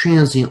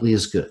 Transiently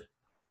is good.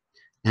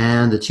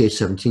 And the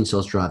Th17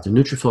 cells drive the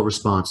neutrophil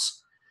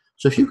response.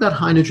 So if you've got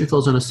high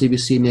neutrophils on a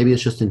CBC, maybe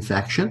it's just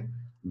infection,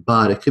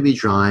 but it could be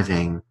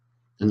driving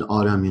an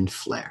autoimmune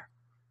flare.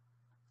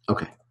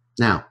 Okay,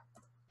 now,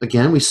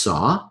 again, we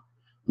saw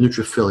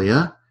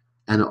neutrophilia,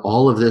 and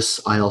all of this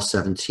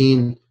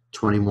IL-17,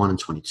 21, and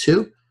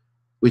 22.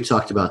 We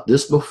talked about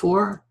this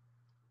before.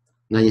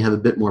 Now you have a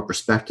bit more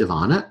perspective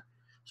on it.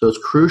 So it's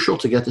crucial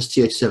to get this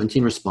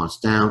Th17 response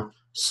down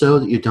so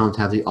that you don't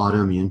have the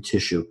autoimmune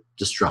tissue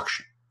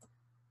destruction.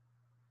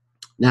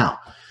 Now,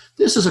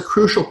 this is a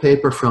crucial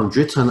paper from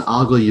Dritan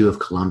Algoyu of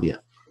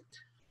Colombia.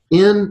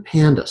 In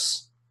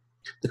pandas,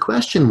 the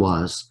question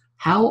was,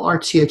 how are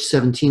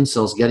Th17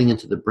 cells getting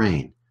into the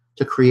brain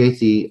to create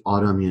the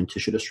autoimmune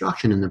tissue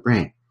destruction in the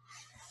brain?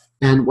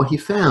 And what he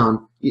found,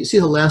 you see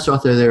the last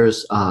author there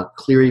is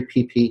Cleary,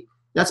 PP.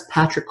 That's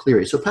Patrick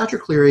Cleary. So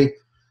Patrick Cleary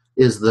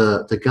is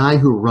the guy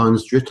who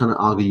runs Dritan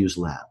Algoyu's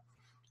lab.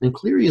 And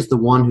Cleary is the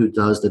one who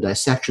does the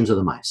dissections of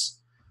the mice.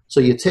 So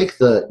you take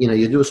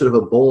you do a sort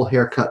of a bowl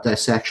haircut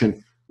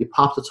dissection, you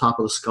pop the top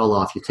of the skull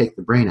off, you take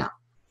the brain out.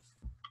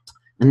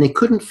 And they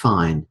couldn't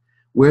find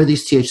where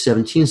these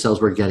Th17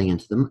 cells were getting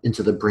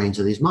into the brains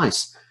of these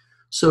mice.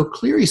 So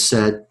Cleary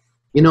said,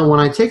 when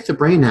I take the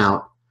brain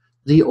out,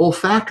 the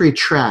olfactory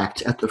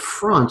tract at the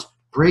front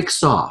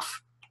breaks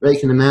off. Right? You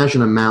can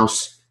imagine a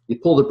mouse, you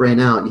pull the brain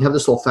out, you have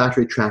this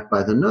olfactory tract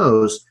by the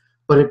nose,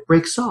 but it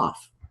breaks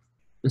off.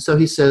 And so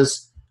he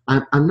says,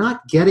 I'm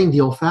not getting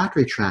the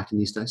olfactory tract in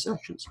these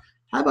dissections.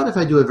 How about if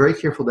I do a very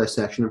careful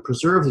dissection and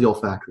preserve the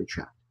olfactory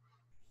tract?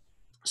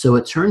 So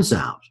it turns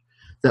out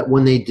that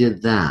when they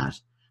did that,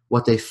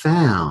 what they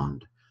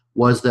found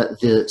was that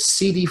the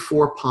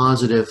CD4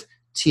 positive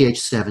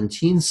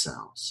Th17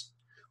 cells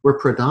were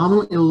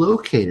predominantly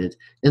located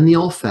in the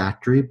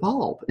olfactory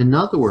bulb. In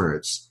other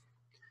words,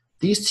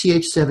 these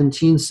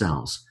Th17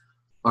 cells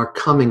are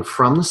coming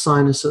from the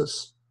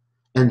sinuses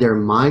and they're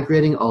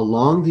migrating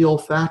along the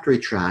olfactory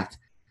tract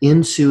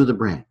into the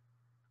brain.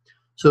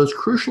 So it's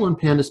crucial in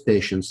pandas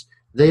patients,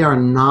 they are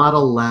not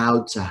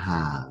allowed to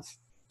have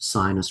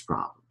sinus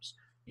problems.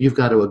 You've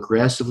got to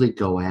aggressively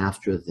go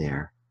after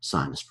their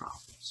sinus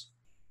problems.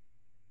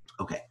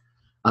 Okay.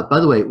 By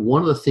the way,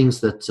 one of the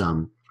things that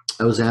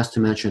I was asked to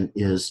mention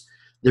is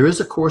there is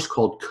a course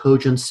called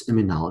Cogence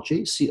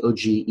Immunology,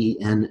 C-O-G-E-N-C-E,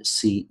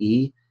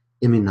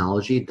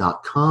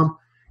 immunology.com.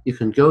 You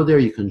can go there,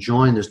 you can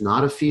join. There's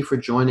not a fee for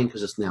joining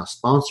because it's now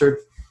sponsored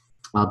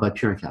by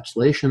Pure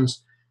Encapsulations.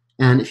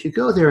 And if you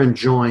go there and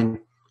join,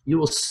 you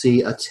will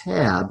see a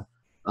tab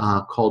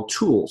called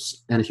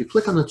Tools. And if you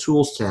click on the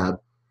Tools tab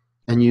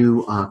and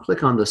you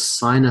click on the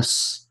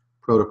sinus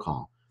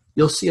protocol,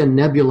 you'll see a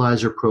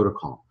nebulizer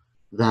protocol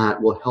that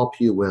will help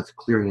you with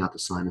clearing out the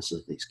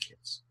sinuses of these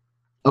kids.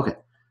 Okay,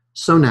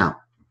 so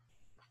now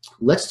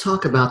let's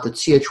talk about the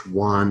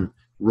Th1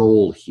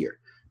 role here,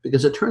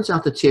 because it turns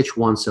out the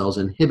Th1 cells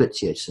inhibit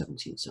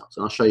Th17 cells,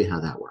 and I'll show you how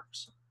that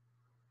works.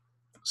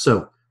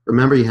 So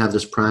remember, you have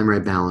this primary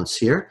balance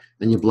here,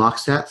 and you block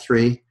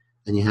STAT3,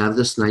 and you have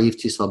this naive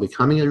T cell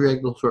becoming a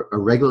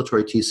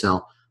regulatory T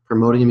cell,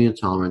 promoting immune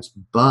tolerance,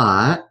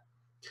 but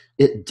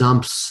it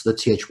dumps the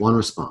Th1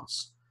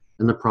 response.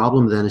 And the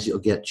problem then is you'll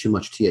get too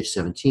much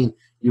Th17.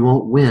 You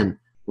won't win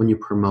when you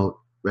promote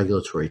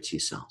regulatory T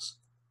cells.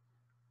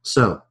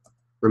 So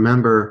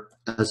remember,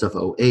 as of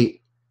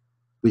 08,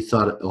 we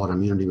thought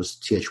autoimmunity was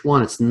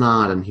Th1. It's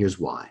not, and here's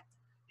why.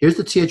 Here's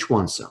the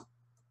Th1 cell.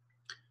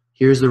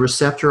 Here's the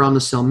receptor on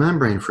the cell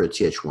membrane for a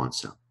Th1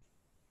 cell.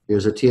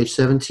 Here's a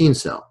Th17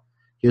 cell.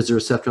 Here's the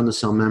receptor on the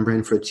cell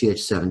membrane for a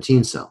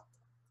Th17 cell.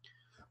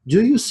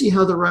 Do you see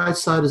how the right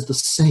side is the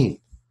same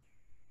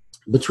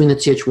between the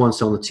Th1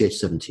 cell and the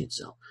Th17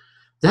 cell?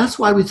 That's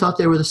why we thought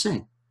they were the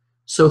same.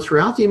 So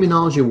throughout the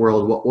immunology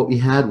world, what we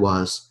had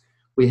was,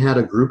 we had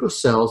a group of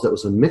cells that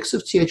was a mix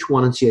of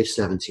Th1 and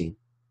Th17,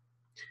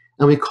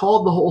 and we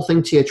called the whole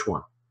thing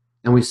Th1.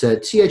 And we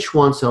said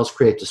Th1 cells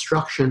create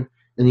destruction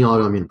in the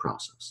autoimmune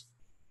process.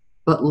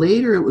 But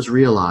later it was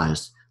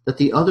realized that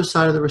the other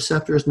side of the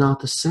receptor is not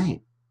the same.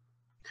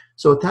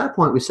 So at that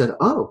point we said,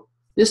 oh,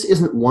 this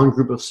isn't one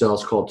group of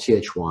cells called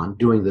Th1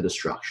 doing the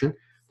destruction.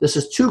 This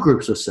is two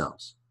groups of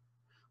cells,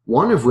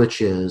 one of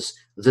which is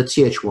the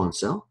Th1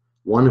 cell,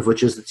 one of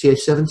which is the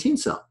Th17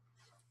 cell.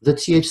 The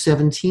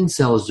Th17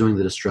 cell is doing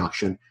the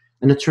destruction,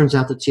 and it turns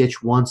out the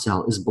Th1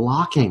 cell is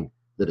blocking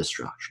the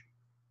destruction.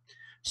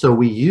 So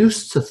we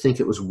used to think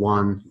it was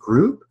one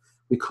group.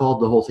 We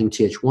called the whole thing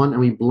Th1, and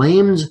we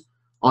blamed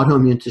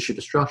autoimmune tissue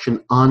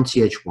destruction on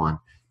Th1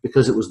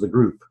 because it was the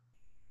group.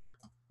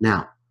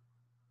 Now,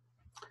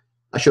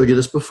 I showed you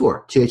this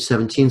before.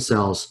 Th17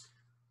 cells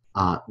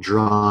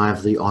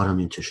drive the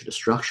autoimmune tissue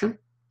destruction.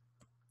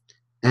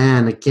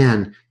 And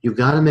again, you've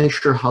got to make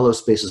sure hollow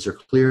spaces are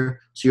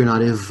clear so you're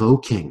not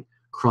evoking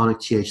chronic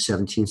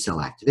Th17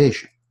 cell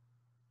activation.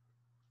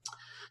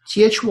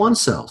 Th1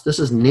 cells, this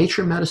is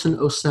Nature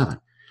Medicine 07.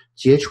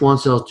 Th1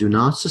 cells do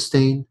not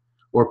sustain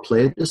or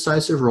play a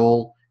decisive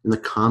role in the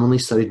commonly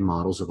studied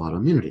models of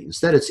autoimmunity.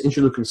 Instead, it's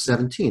interleukin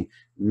 17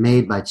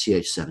 made by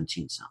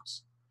Th17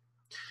 cells.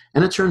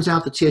 And it turns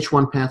out the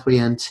Th1 pathway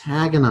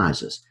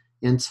antagonizes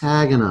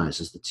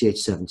the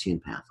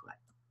Th17 pathway.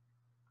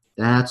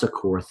 That's a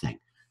core thing.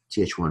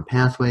 Th1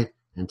 pathway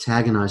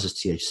antagonizes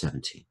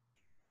Th17.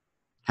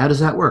 How does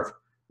that work?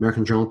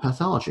 American Journal of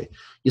Pathology.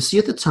 You see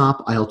at the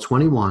top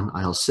IL-21,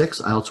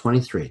 IL-6,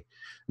 IL-23.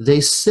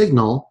 They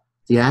signal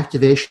the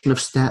activation of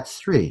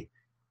STAT3.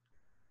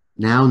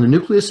 Now, in the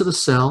nucleus of the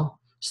cell,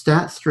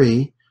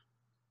 STAT3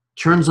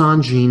 turns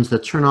on genes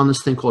that turn on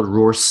this thing called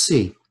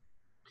RORC.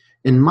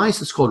 In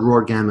mice, it's called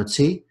ROR gamma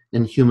T.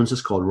 In humans,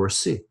 it's called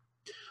RORC.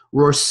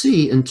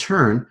 RORC, in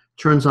turn,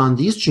 turns on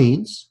these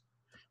genes,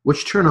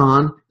 which turn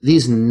on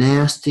these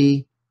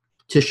nasty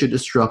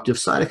tissue-destructive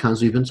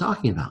cytokines we've been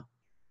talking about.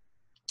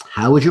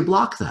 How would you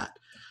block that?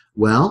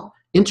 Well,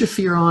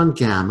 interferon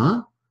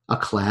gamma, a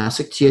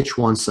classic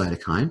Th1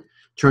 cytokine,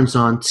 turns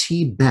on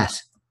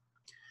T-bet.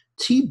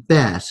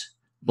 T-bet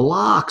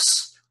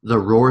blocks the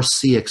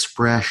RORC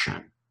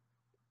expression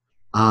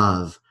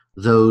of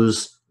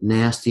those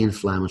nasty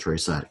inflammatory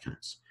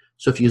cytokines.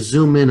 So if you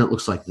zoom in, it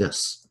looks like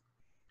this.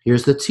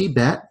 Here's the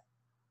T-bet,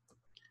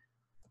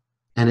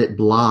 and it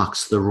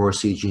blocks the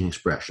RORC gene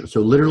expression.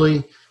 So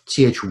literally,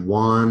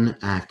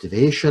 Th1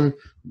 activation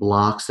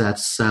blocks that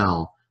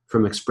cell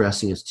from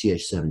expressing its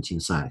Th17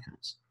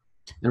 cytokines.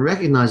 And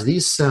recognize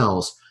these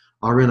cells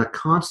are in a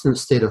constant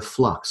state of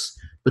flux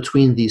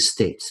between these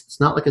states. It's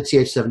not like a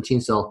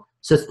Th17 cell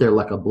sits there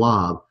like a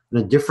blob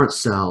and a different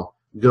cell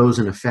goes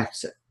and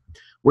affects it.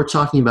 We're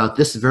talking about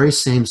this very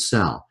same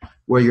cell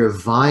where you're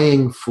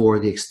vying for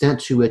the extent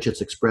to which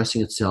it's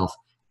expressing itself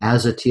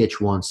as a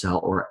Th1 cell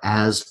or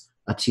as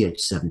a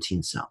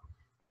Th17 cell.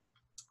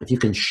 If you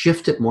can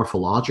shift it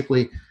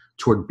morphologically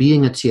toward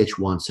being a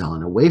Th1 cell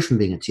and away from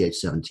being a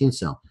Th17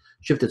 cell,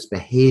 shift its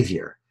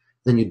behavior,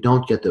 then you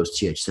don't get those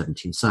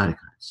Th17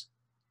 cytokines.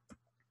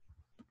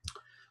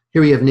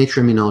 Here we have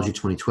Nature Immunology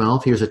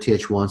 2012. Here's a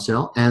Th1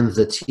 cell and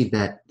the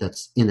T-bet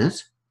that's in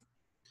it,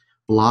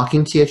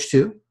 blocking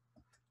Th2,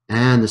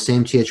 and the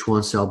same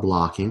Th1 cell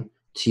blocking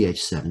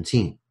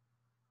Th17.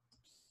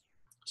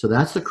 So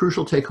that's the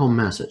crucial take-home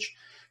message.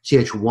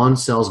 Th1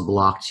 cells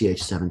block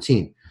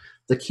Th17.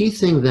 The key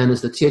thing then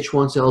is that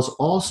Th1 cells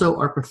also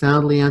are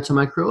profoundly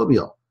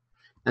antimicrobial.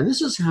 And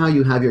this is how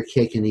you have your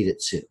cake and eat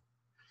it too.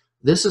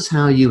 This is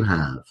how you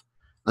have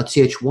a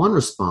Th1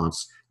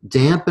 response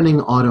dampening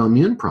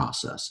autoimmune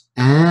process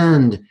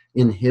and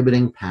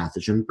inhibiting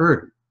pathogen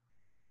burden.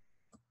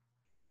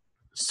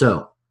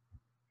 So,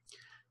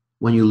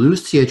 when you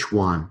lose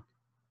Th1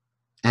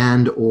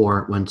 and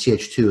or when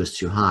Th2 is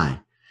too high,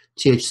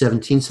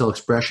 Th17 cell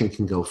expression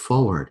can go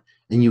forward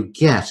and you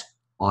get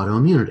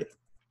autoimmunity.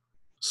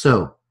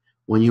 So,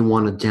 when you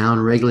want to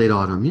downregulate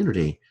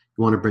autoimmunity,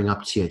 you want to bring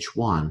up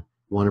Th1,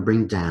 you want to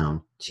bring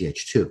down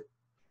Th2.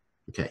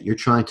 Okay, you're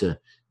trying to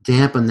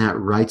dampen that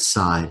right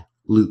side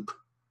loop.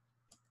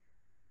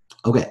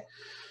 Okay,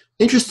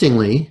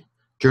 interestingly,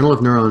 Journal of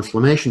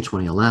Neuroinflammation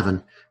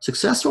 2011,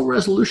 successful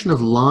resolution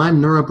of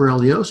Lyme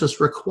neuroborreliosis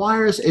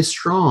requires a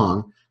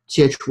strong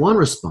Th1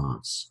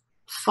 response,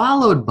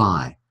 followed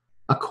by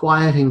a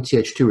quieting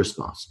Th2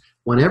 response.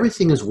 When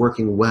everything is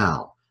working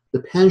well,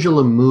 the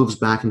pendulum moves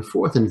back and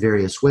forth in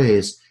various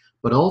ways,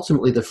 but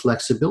ultimately the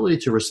flexibility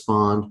to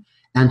respond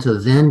and to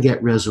then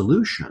get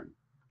resolution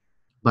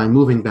by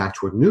moving back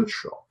toward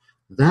neutral,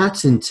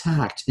 that's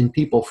intact in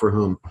people for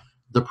whom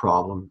the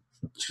problem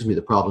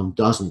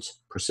doesn't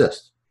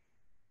persist.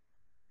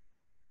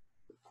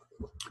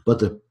 But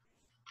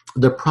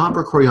the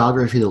proper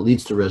choreography that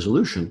leads to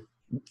resolution,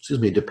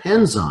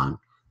 depends on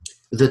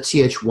the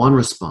Th1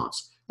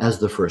 response as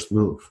the first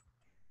move.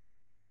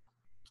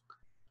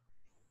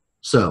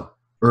 So,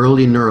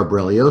 early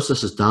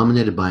neuroborreliosis is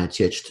dominated by a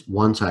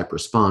Th1 type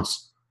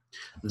response.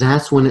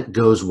 That's when it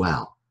goes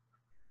well.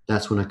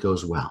 That's when it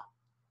goes well.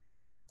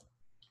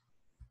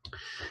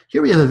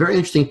 Here we have a very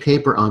interesting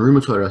paper on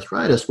rheumatoid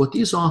arthritis. What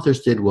these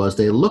authors did was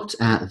they looked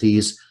at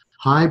these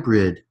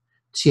hybrid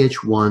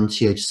Th1,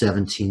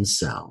 Th17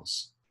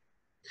 cells.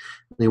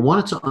 They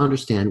wanted to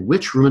understand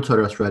which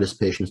rheumatoid arthritis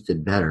patients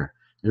did better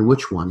and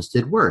which ones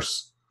did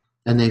worse.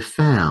 And they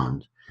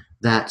found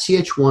that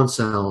Th1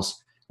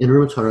 cells in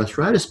rheumatoid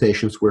arthritis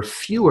patients were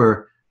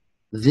fewer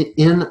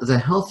than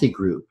the healthy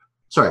group,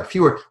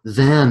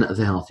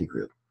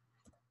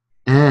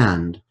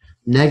 and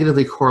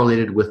negatively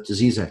correlated with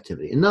disease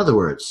activity. In other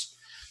words,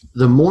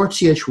 the more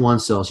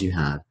Th1 cells you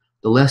had,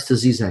 the less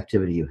disease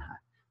activity you had.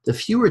 The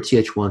fewer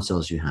Th1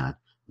 cells you had,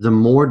 the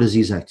more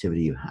disease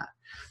activity you had.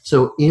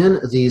 So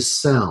in these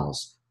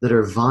cells that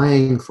are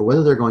vying for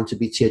whether they're going to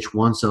be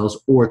Th1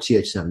 cells or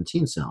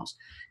Th17 cells,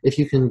 if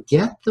you can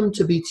get them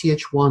to be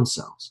Th1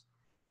 cells,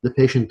 the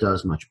patient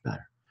does much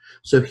better.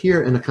 So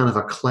here in a kind of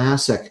a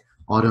classic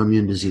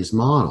autoimmune disease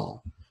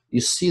model, you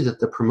see that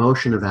the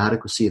promotion of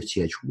adequacy of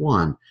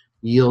Th1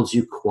 yields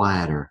you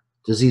quieter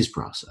disease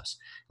process.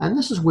 And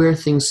this is where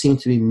things seem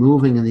to be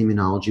moving in the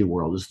immunology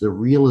world, is the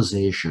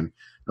realization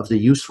of the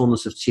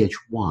usefulness of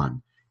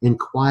Th1 in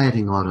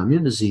quieting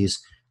autoimmune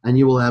disease, and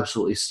you will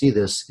absolutely see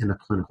this in a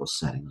clinical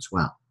setting as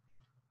well.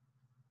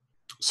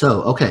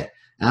 So, okay,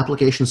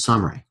 application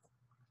summary.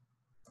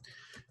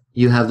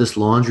 You have this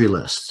laundry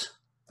list.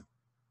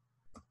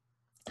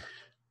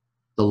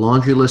 The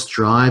laundry list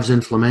drives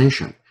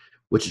inflammation,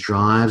 which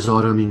drives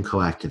autoimmune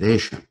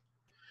coactivation.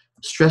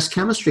 Stress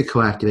chemistry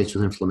coactivates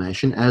with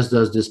inflammation, as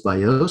does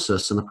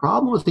dysbiosis. And the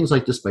problem with things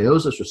like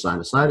dysbiosis or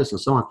sinusitis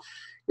and so on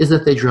is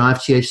that they drive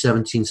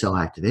Th17 cell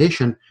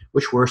activation,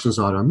 which worsens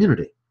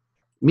autoimmunity.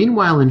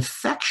 Meanwhile,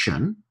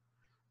 infection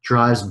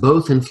drives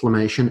both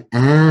inflammation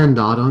and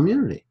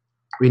autoimmunity.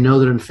 We know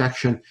that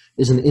infection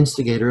is an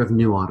instigator of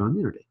new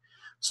autoimmunity.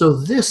 So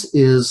this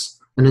is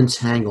an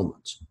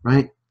entanglement,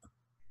 right?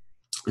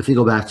 If you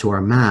go back to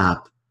our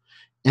map,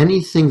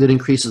 anything that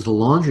increases the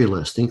laundry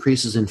list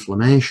increases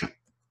inflammation,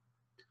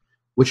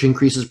 which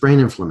increases brain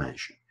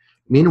inflammation.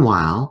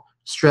 Meanwhile,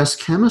 stress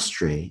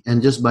chemistry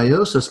and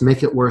dysbiosis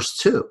make it worse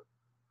too.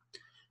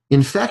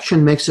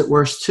 Infection makes it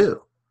worse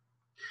too.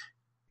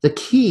 The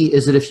key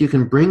is that if you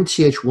can bring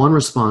Th1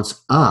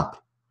 response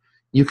up,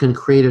 you can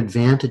create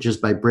advantages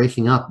by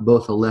breaking up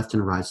both the left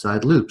and right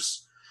side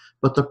loops.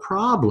 But the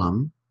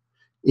problem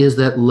is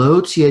that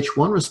low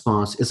Th1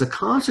 response is a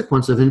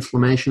consequence of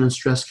inflammation and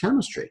stress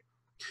chemistry.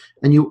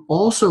 And you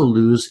also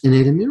lose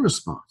innate immune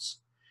response.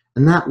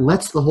 And that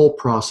lets the whole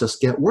process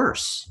get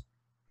worse.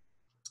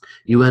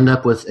 You end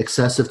up with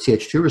excessive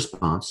Th2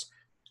 response.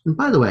 And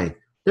by the way,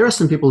 there are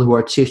some people who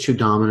are Th2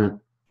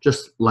 dominant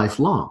just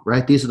lifelong,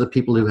 right? These are the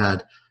people who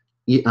had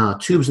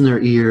tubes in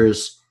their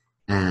ears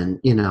and,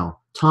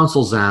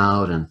 tonsils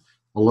out and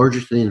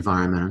allergic to the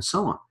environment and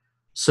so on.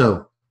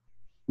 So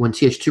when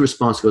Th2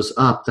 response goes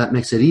up, that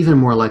makes it even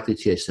more likely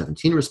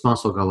Th17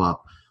 response will go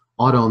up.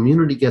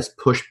 Autoimmunity gets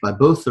pushed by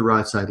both the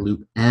right side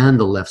loop and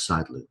the left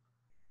side loop.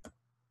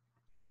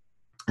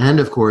 And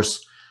of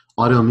course,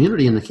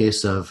 autoimmunity in the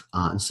case of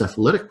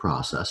encephalitic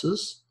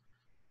processes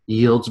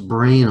yields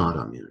brain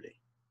autoimmunity.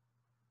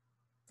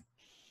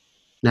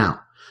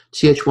 Now,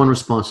 Th1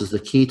 response is the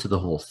key to the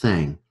whole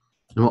thing.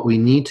 And what we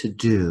need to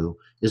do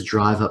is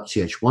drive up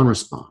Th1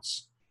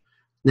 response.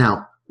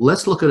 Now,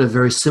 let's look at a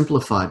very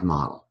simplified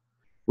model.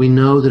 We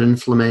know that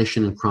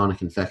inflammation and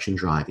chronic infection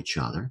drive each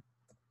other.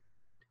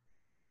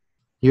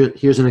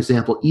 Here's an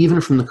example,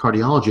 even from the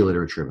cardiology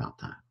literature about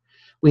that.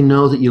 We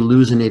know that you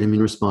lose innate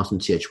immune response and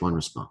Th1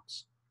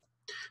 response.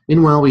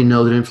 Meanwhile, we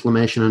know that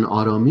inflammation and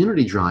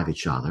autoimmunity drive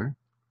each other.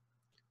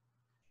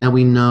 And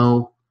we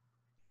know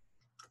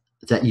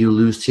that you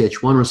lose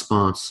Th1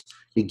 response,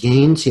 you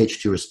gain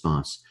Th2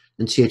 response,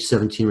 and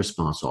Th17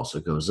 response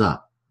also goes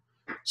up.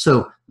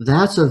 So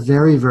that's a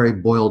very, very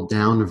boiled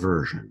down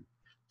version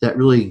that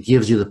really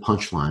gives you the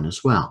punchline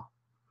as well.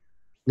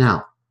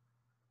 Now,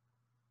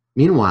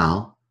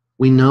 meanwhile,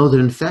 we know that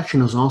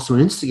infection is also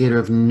an instigator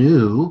of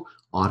new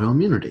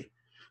autoimmunity.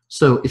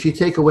 So if you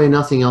take away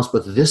nothing else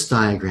but this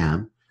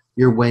diagram,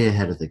 you're way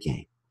ahead of the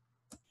game.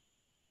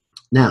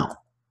 Now,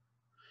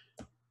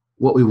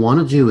 what we want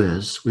to do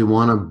is we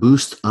want to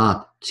boost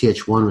up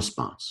Th1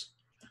 response.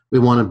 We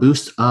want to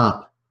boost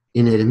up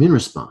innate immune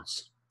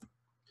response.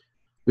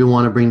 We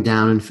want to bring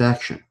down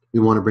infection. We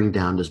want to bring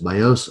down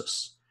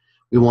dysbiosis.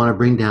 We want to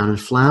bring down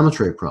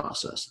inflammatory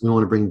process. We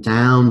want to bring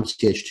down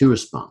Th2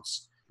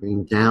 response,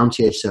 bring down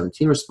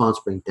Th17 response,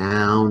 bring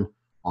down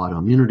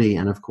autoimmunity,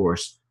 and of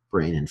course,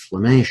 brain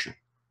inflammation.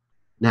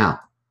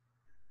 Now,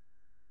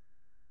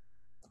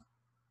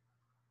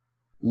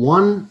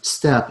 one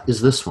step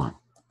is this one.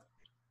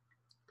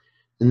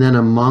 And then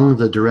among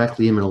the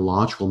directly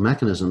immunological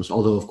mechanisms,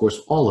 although of course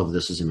all of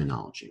this is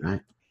immunology,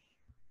 right?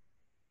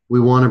 We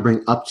want to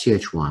bring up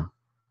Th1.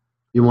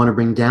 We want to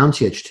bring down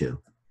Th2.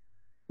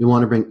 We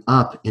want to bring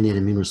up innate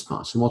immune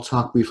response. And we'll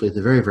talk briefly at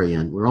the very, very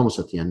end. We're almost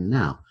at the end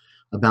now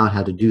about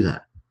how to do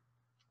that.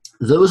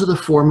 Those are the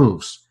four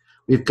moves.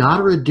 We've got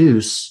to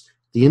reduce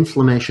the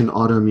inflammation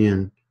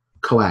autoimmune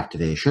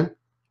coactivation.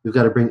 We've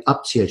got to bring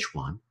up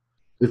Th1.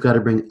 We've got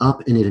to bring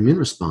up innate immune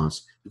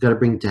response. We've got to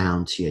bring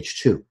down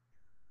Th2.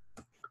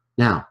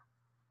 Now,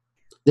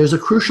 there's a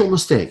crucial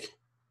mistake.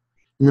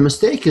 And the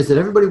mistake is that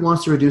everybody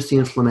wants to reduce the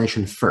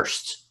inflammation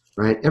first,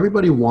 right?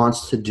 Everybody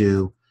wants to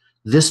do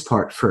this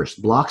part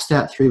first. Block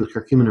STAT3 with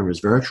curcumin and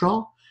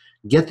resveratrol.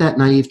 Get that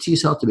naive T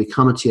cell to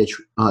become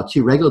a T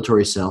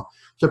regulatory cell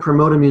to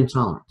promote immune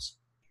tolerance.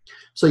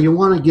 So you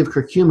want to give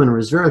curcumin and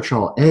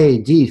resveratrol, A,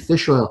 D,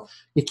 fish oil.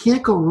 You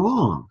can't go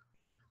wrong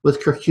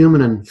with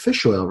curcumin and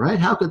fish oil, right?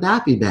 How could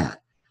that be bad?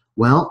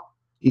 Well,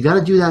 you got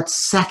to do that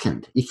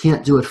second. You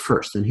can't do it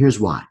first, and here's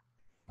why.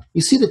 You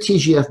see the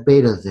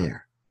TGF-beta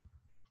there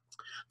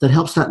that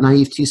helps that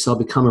naive T cell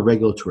become a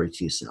regulatory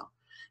T cell.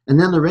 And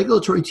then the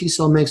regulatory T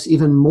cell makes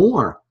even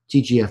more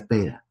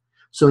TGF-beta.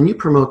 So when you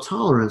promote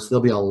tolerance,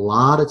 there'll be a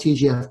lot of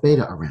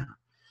TGF-beta around.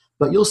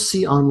 But you'll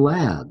see on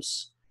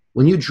labs,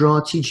 when you draw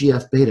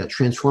TGF-beta,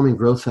 transforming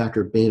growth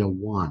factor beta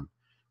 1,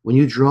 when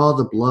you draw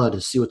the blood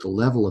to see what the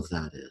level of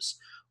that is,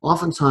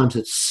 oftentimes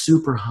it's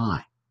super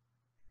high.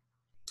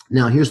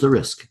 Now here's the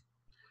risk.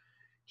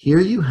 Here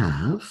you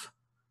have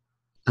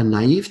a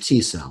naive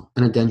T cell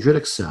and a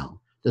dendritic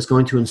cell that's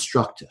going to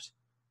instruct it.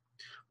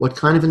 What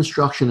kind of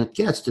instruction it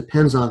gets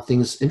depends on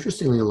things,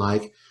 interestingly,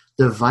 like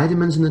the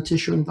vitamins in the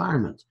tissue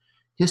environment,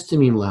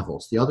 histamine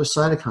levels, the other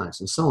cytokines,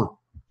 and so on.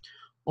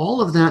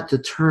 All of that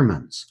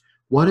determines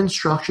what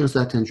instructions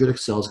that dendritic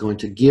cell is going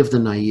to give the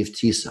naive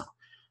T cell.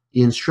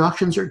 The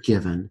instructions are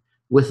given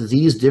with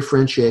these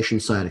differentiation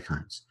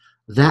cytokines.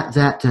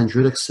 that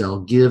dendritic cell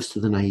gives to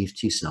the naive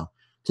T cell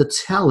to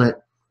tell it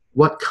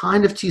what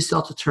kind of T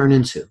cell to turn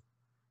into.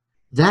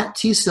 That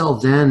T cell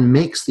then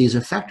makes these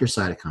effector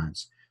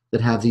cytokines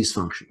that have these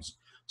functions.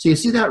 So you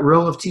see that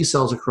row of T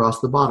cells across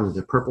the bottom,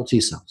 the purple T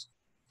cells.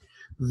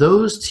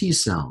 Those T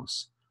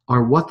cells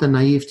are what the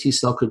naive T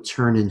cell could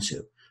turn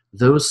into,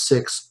 those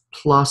 6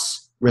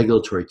 plus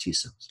regulatory T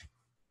cells.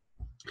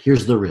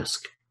 Here's the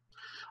risk.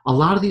 A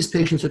lot of these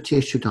patients are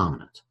Th2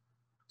 dominant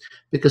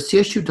because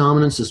Th2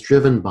 dominance is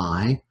driven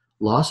by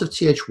loss of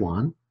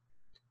Th1,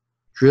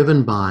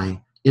 driven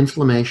by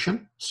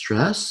inflammation,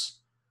 stress.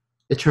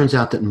 It turns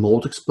out that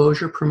mold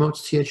exposure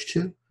promotes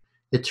Th2.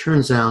 It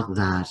turns out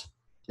that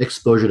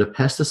exposure to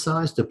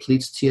pesticides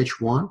depletes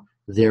Th1,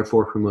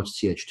 therefore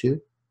promotes Th2.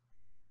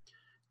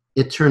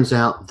 It turns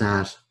out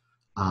that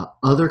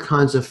other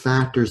kinds of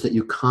factors that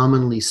you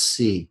commonly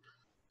see,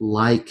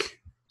 like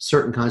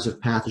certain kinds of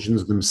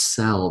pathogens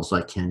themselves,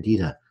 like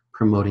Candida,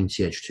 promoting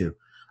Th2,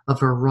 a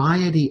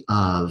variety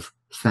of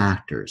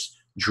factors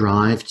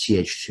drive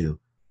Th2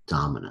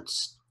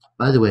 dominance.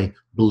 By the way,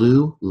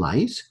 blue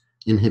light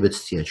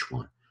inhibits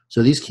Th1.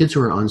 So these kids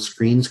who are on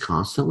screens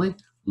constantly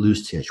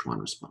lose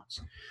Th1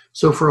 response.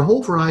 So for a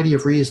whole variety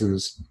of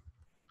reasons,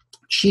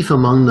 chief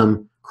among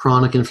them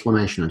chronic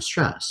inflammation and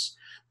stress,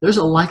 there's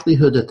a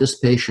likelihood that this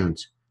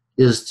patient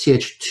is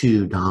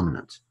Th2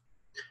 dominant.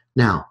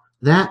 Now,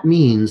 that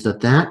means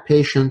that that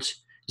patient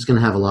is going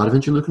to have a lot of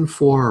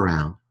interleukin-4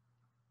 around.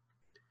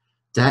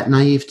 That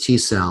naive T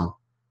cell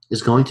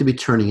is going to be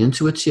turning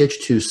into a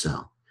Th2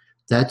 cell.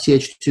 That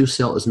Th2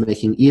 cell is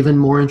making even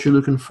more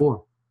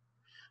interleukin-4.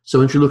 So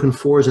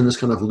interleukin-4 is in this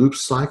kind of loop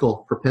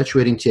cycle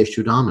perpetuating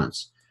Th2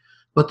 dominance.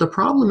 But the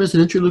problem is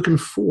that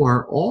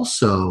interleukin-4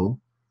 also,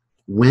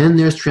 when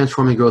there's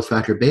transforming growth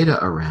factor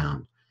beta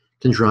around,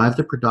 can drive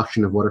the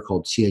production of what are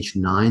called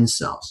Th9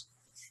 cells.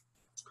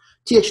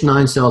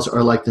 Th9 cells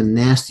are like the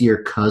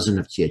nastier cousin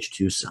of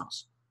Th2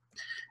 cells.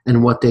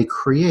 And what they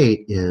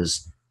create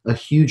is a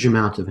huge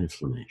amount of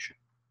inflammation.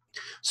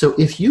 So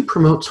if you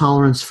promote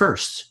tolerance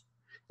first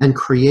and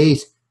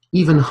create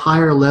even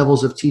higher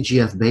levels of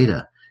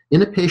TGF-beta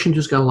in a patient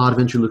who's got a lot of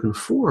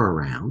interleukin-4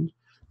 around,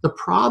 the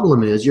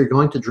problem is you're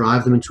going to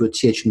drive them into a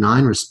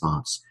Th9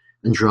 response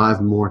and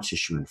drive more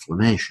tissue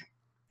inflammation.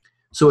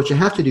 So what you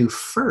have to do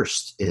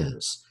first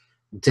is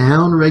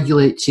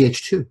down-regulate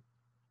Th2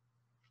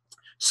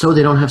 so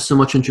they don't have so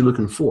much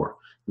interleukin-4.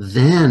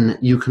 Then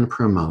you can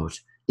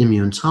promote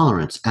immune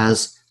tolerance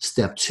as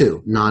step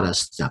 2, not as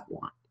step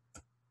 1.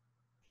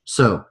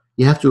 So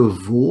you have to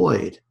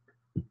avoid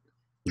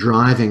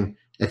driving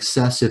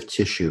excessive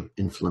tissue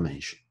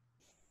inflammation.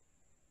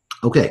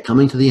 Okay,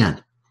 coming to the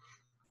end.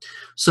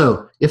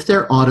 So if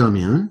they're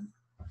autoimmune,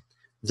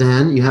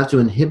 then you have to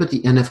inhibit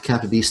the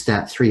NF-kappa B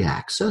STAT3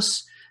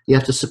 axis. You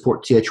have to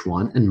support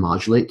Th1 and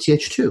modulate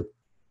Th2.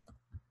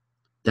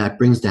 That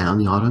brings down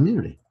the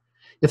autoimmunity.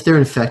 If they're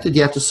infected,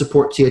 you have to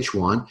support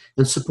Th1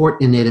 and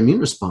support innate immune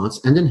response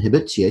and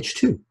inhibit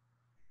Th2.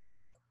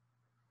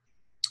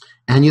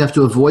 And you have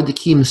to avoid the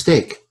key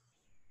mistake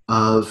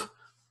of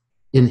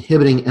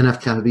inhibiting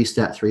NF-kappa B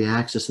STAT3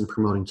 axis and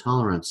promoting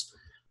tolerance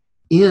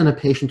in a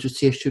patient who's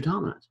Th2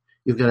 dominant.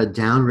 You've got to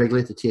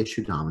down-regulate the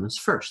Th2 dominance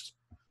first.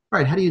 All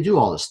right, how do you do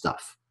all this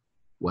stuff?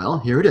 Well,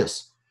 here it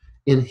is.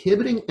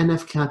 Inhibiting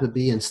NF-kappa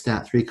B and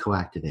STAT3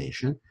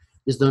 coactivation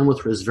is done with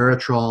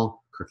resveratrol,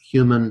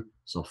 curcumin,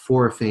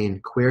 sulforaphane,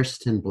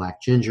 quercetin,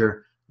 black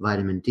ginger,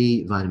 vitamin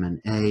D,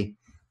 vitamin A.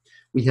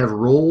 We have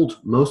rolled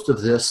most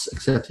of this,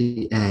 except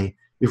the A,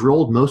 we've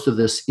rolled most of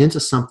this into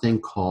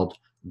something called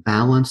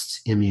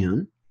Balanced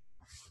Immune.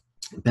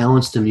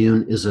 Balanced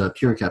Immune is a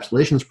pure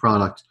encapsulations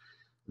product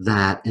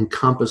that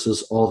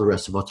encompasses all the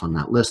rest of what's on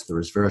that list. There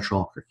is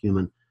resveratrol,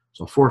 curcumin,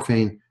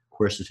 sulforaphane,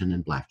 quercetin,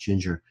 and black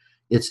ginger.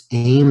 It's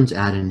aimed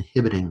at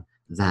inhibiting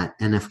that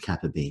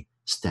NF-kappa B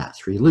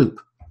STAT3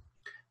 loop.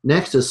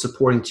 Next is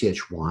supporting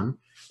Th1,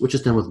 which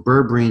is done with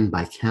berberine,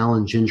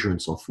 bicalin, ginger, and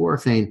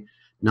sulforaphane.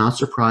 Not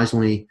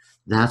surprisingly,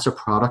 that's a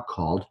product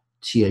called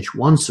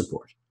Th1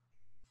 support.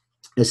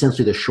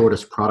 Essentially the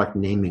shortest product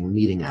naming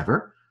meeting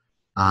ever.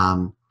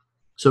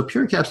 So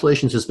Pure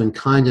Encapsulations has been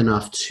kind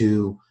enough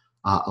to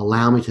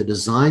allow me to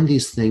design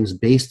these things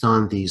based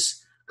on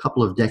these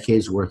couple of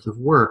decades worth of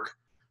work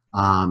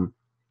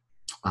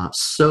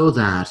so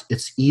that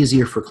it's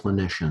easier for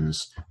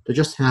clinicians to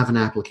just have an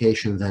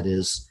application that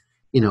is,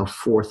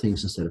 4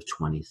 things instead of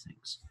 20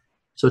 things.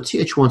 So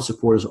Th1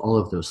 support is all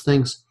of those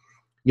things.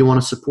 You want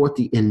to support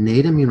the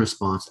innate immune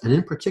response, and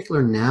in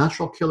particular,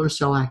 natural killer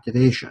cell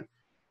activation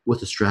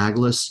with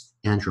astragalus,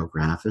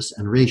 andrographis,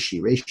 and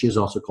reishi. Reishi is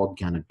also called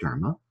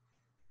Ganoderma.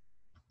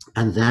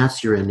 And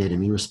that's your innate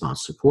immune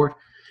response support.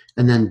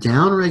 And then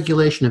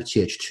downregulation of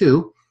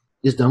Th2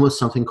 is done with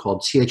something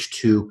called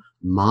Th2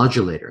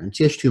 modulator. And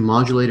Th2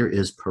 modulator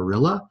is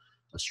perilla,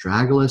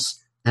 astragalus,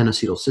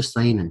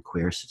 N-acetylcysteine, and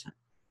quercetin.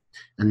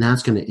 And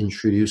that's going to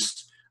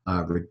introduce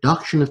a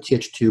reduction of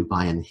Th2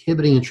 by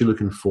inhibiting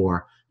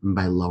interleukin-4 and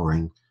by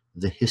lowering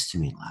the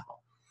histamine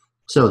level.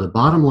 So the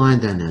bottom line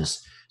then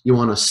is you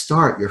want to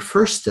start your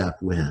first step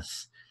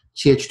with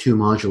Th2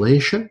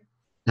 modulation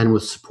and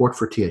with support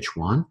for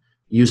Th1,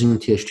 using the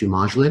Th2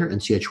 modulator and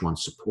Th1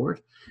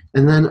 support.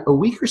 And then a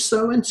week or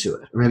so into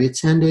it, or maybe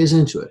 10 days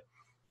into it,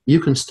 you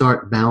can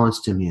start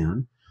balanced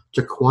immune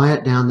to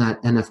quiet down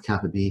that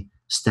NF-kappa B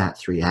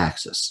STAT3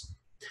 axis.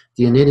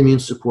 The innate immune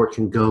support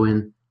can go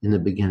in the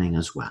beginning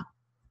as well.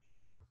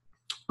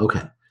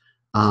 Okay,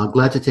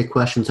 glad to take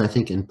questions, I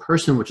think, in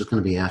person, which is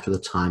going to be after the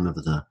time of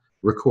the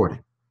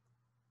recording.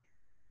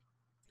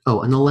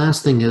 Oh, and the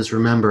last thing is,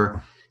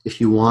 remember, if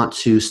you want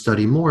to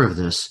study more of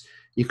this,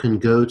 you can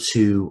go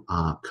to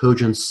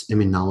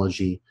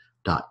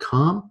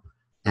cogensimmunology.com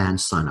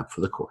and sign up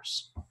for the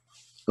course.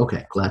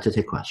 Okay, glad to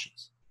take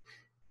questions.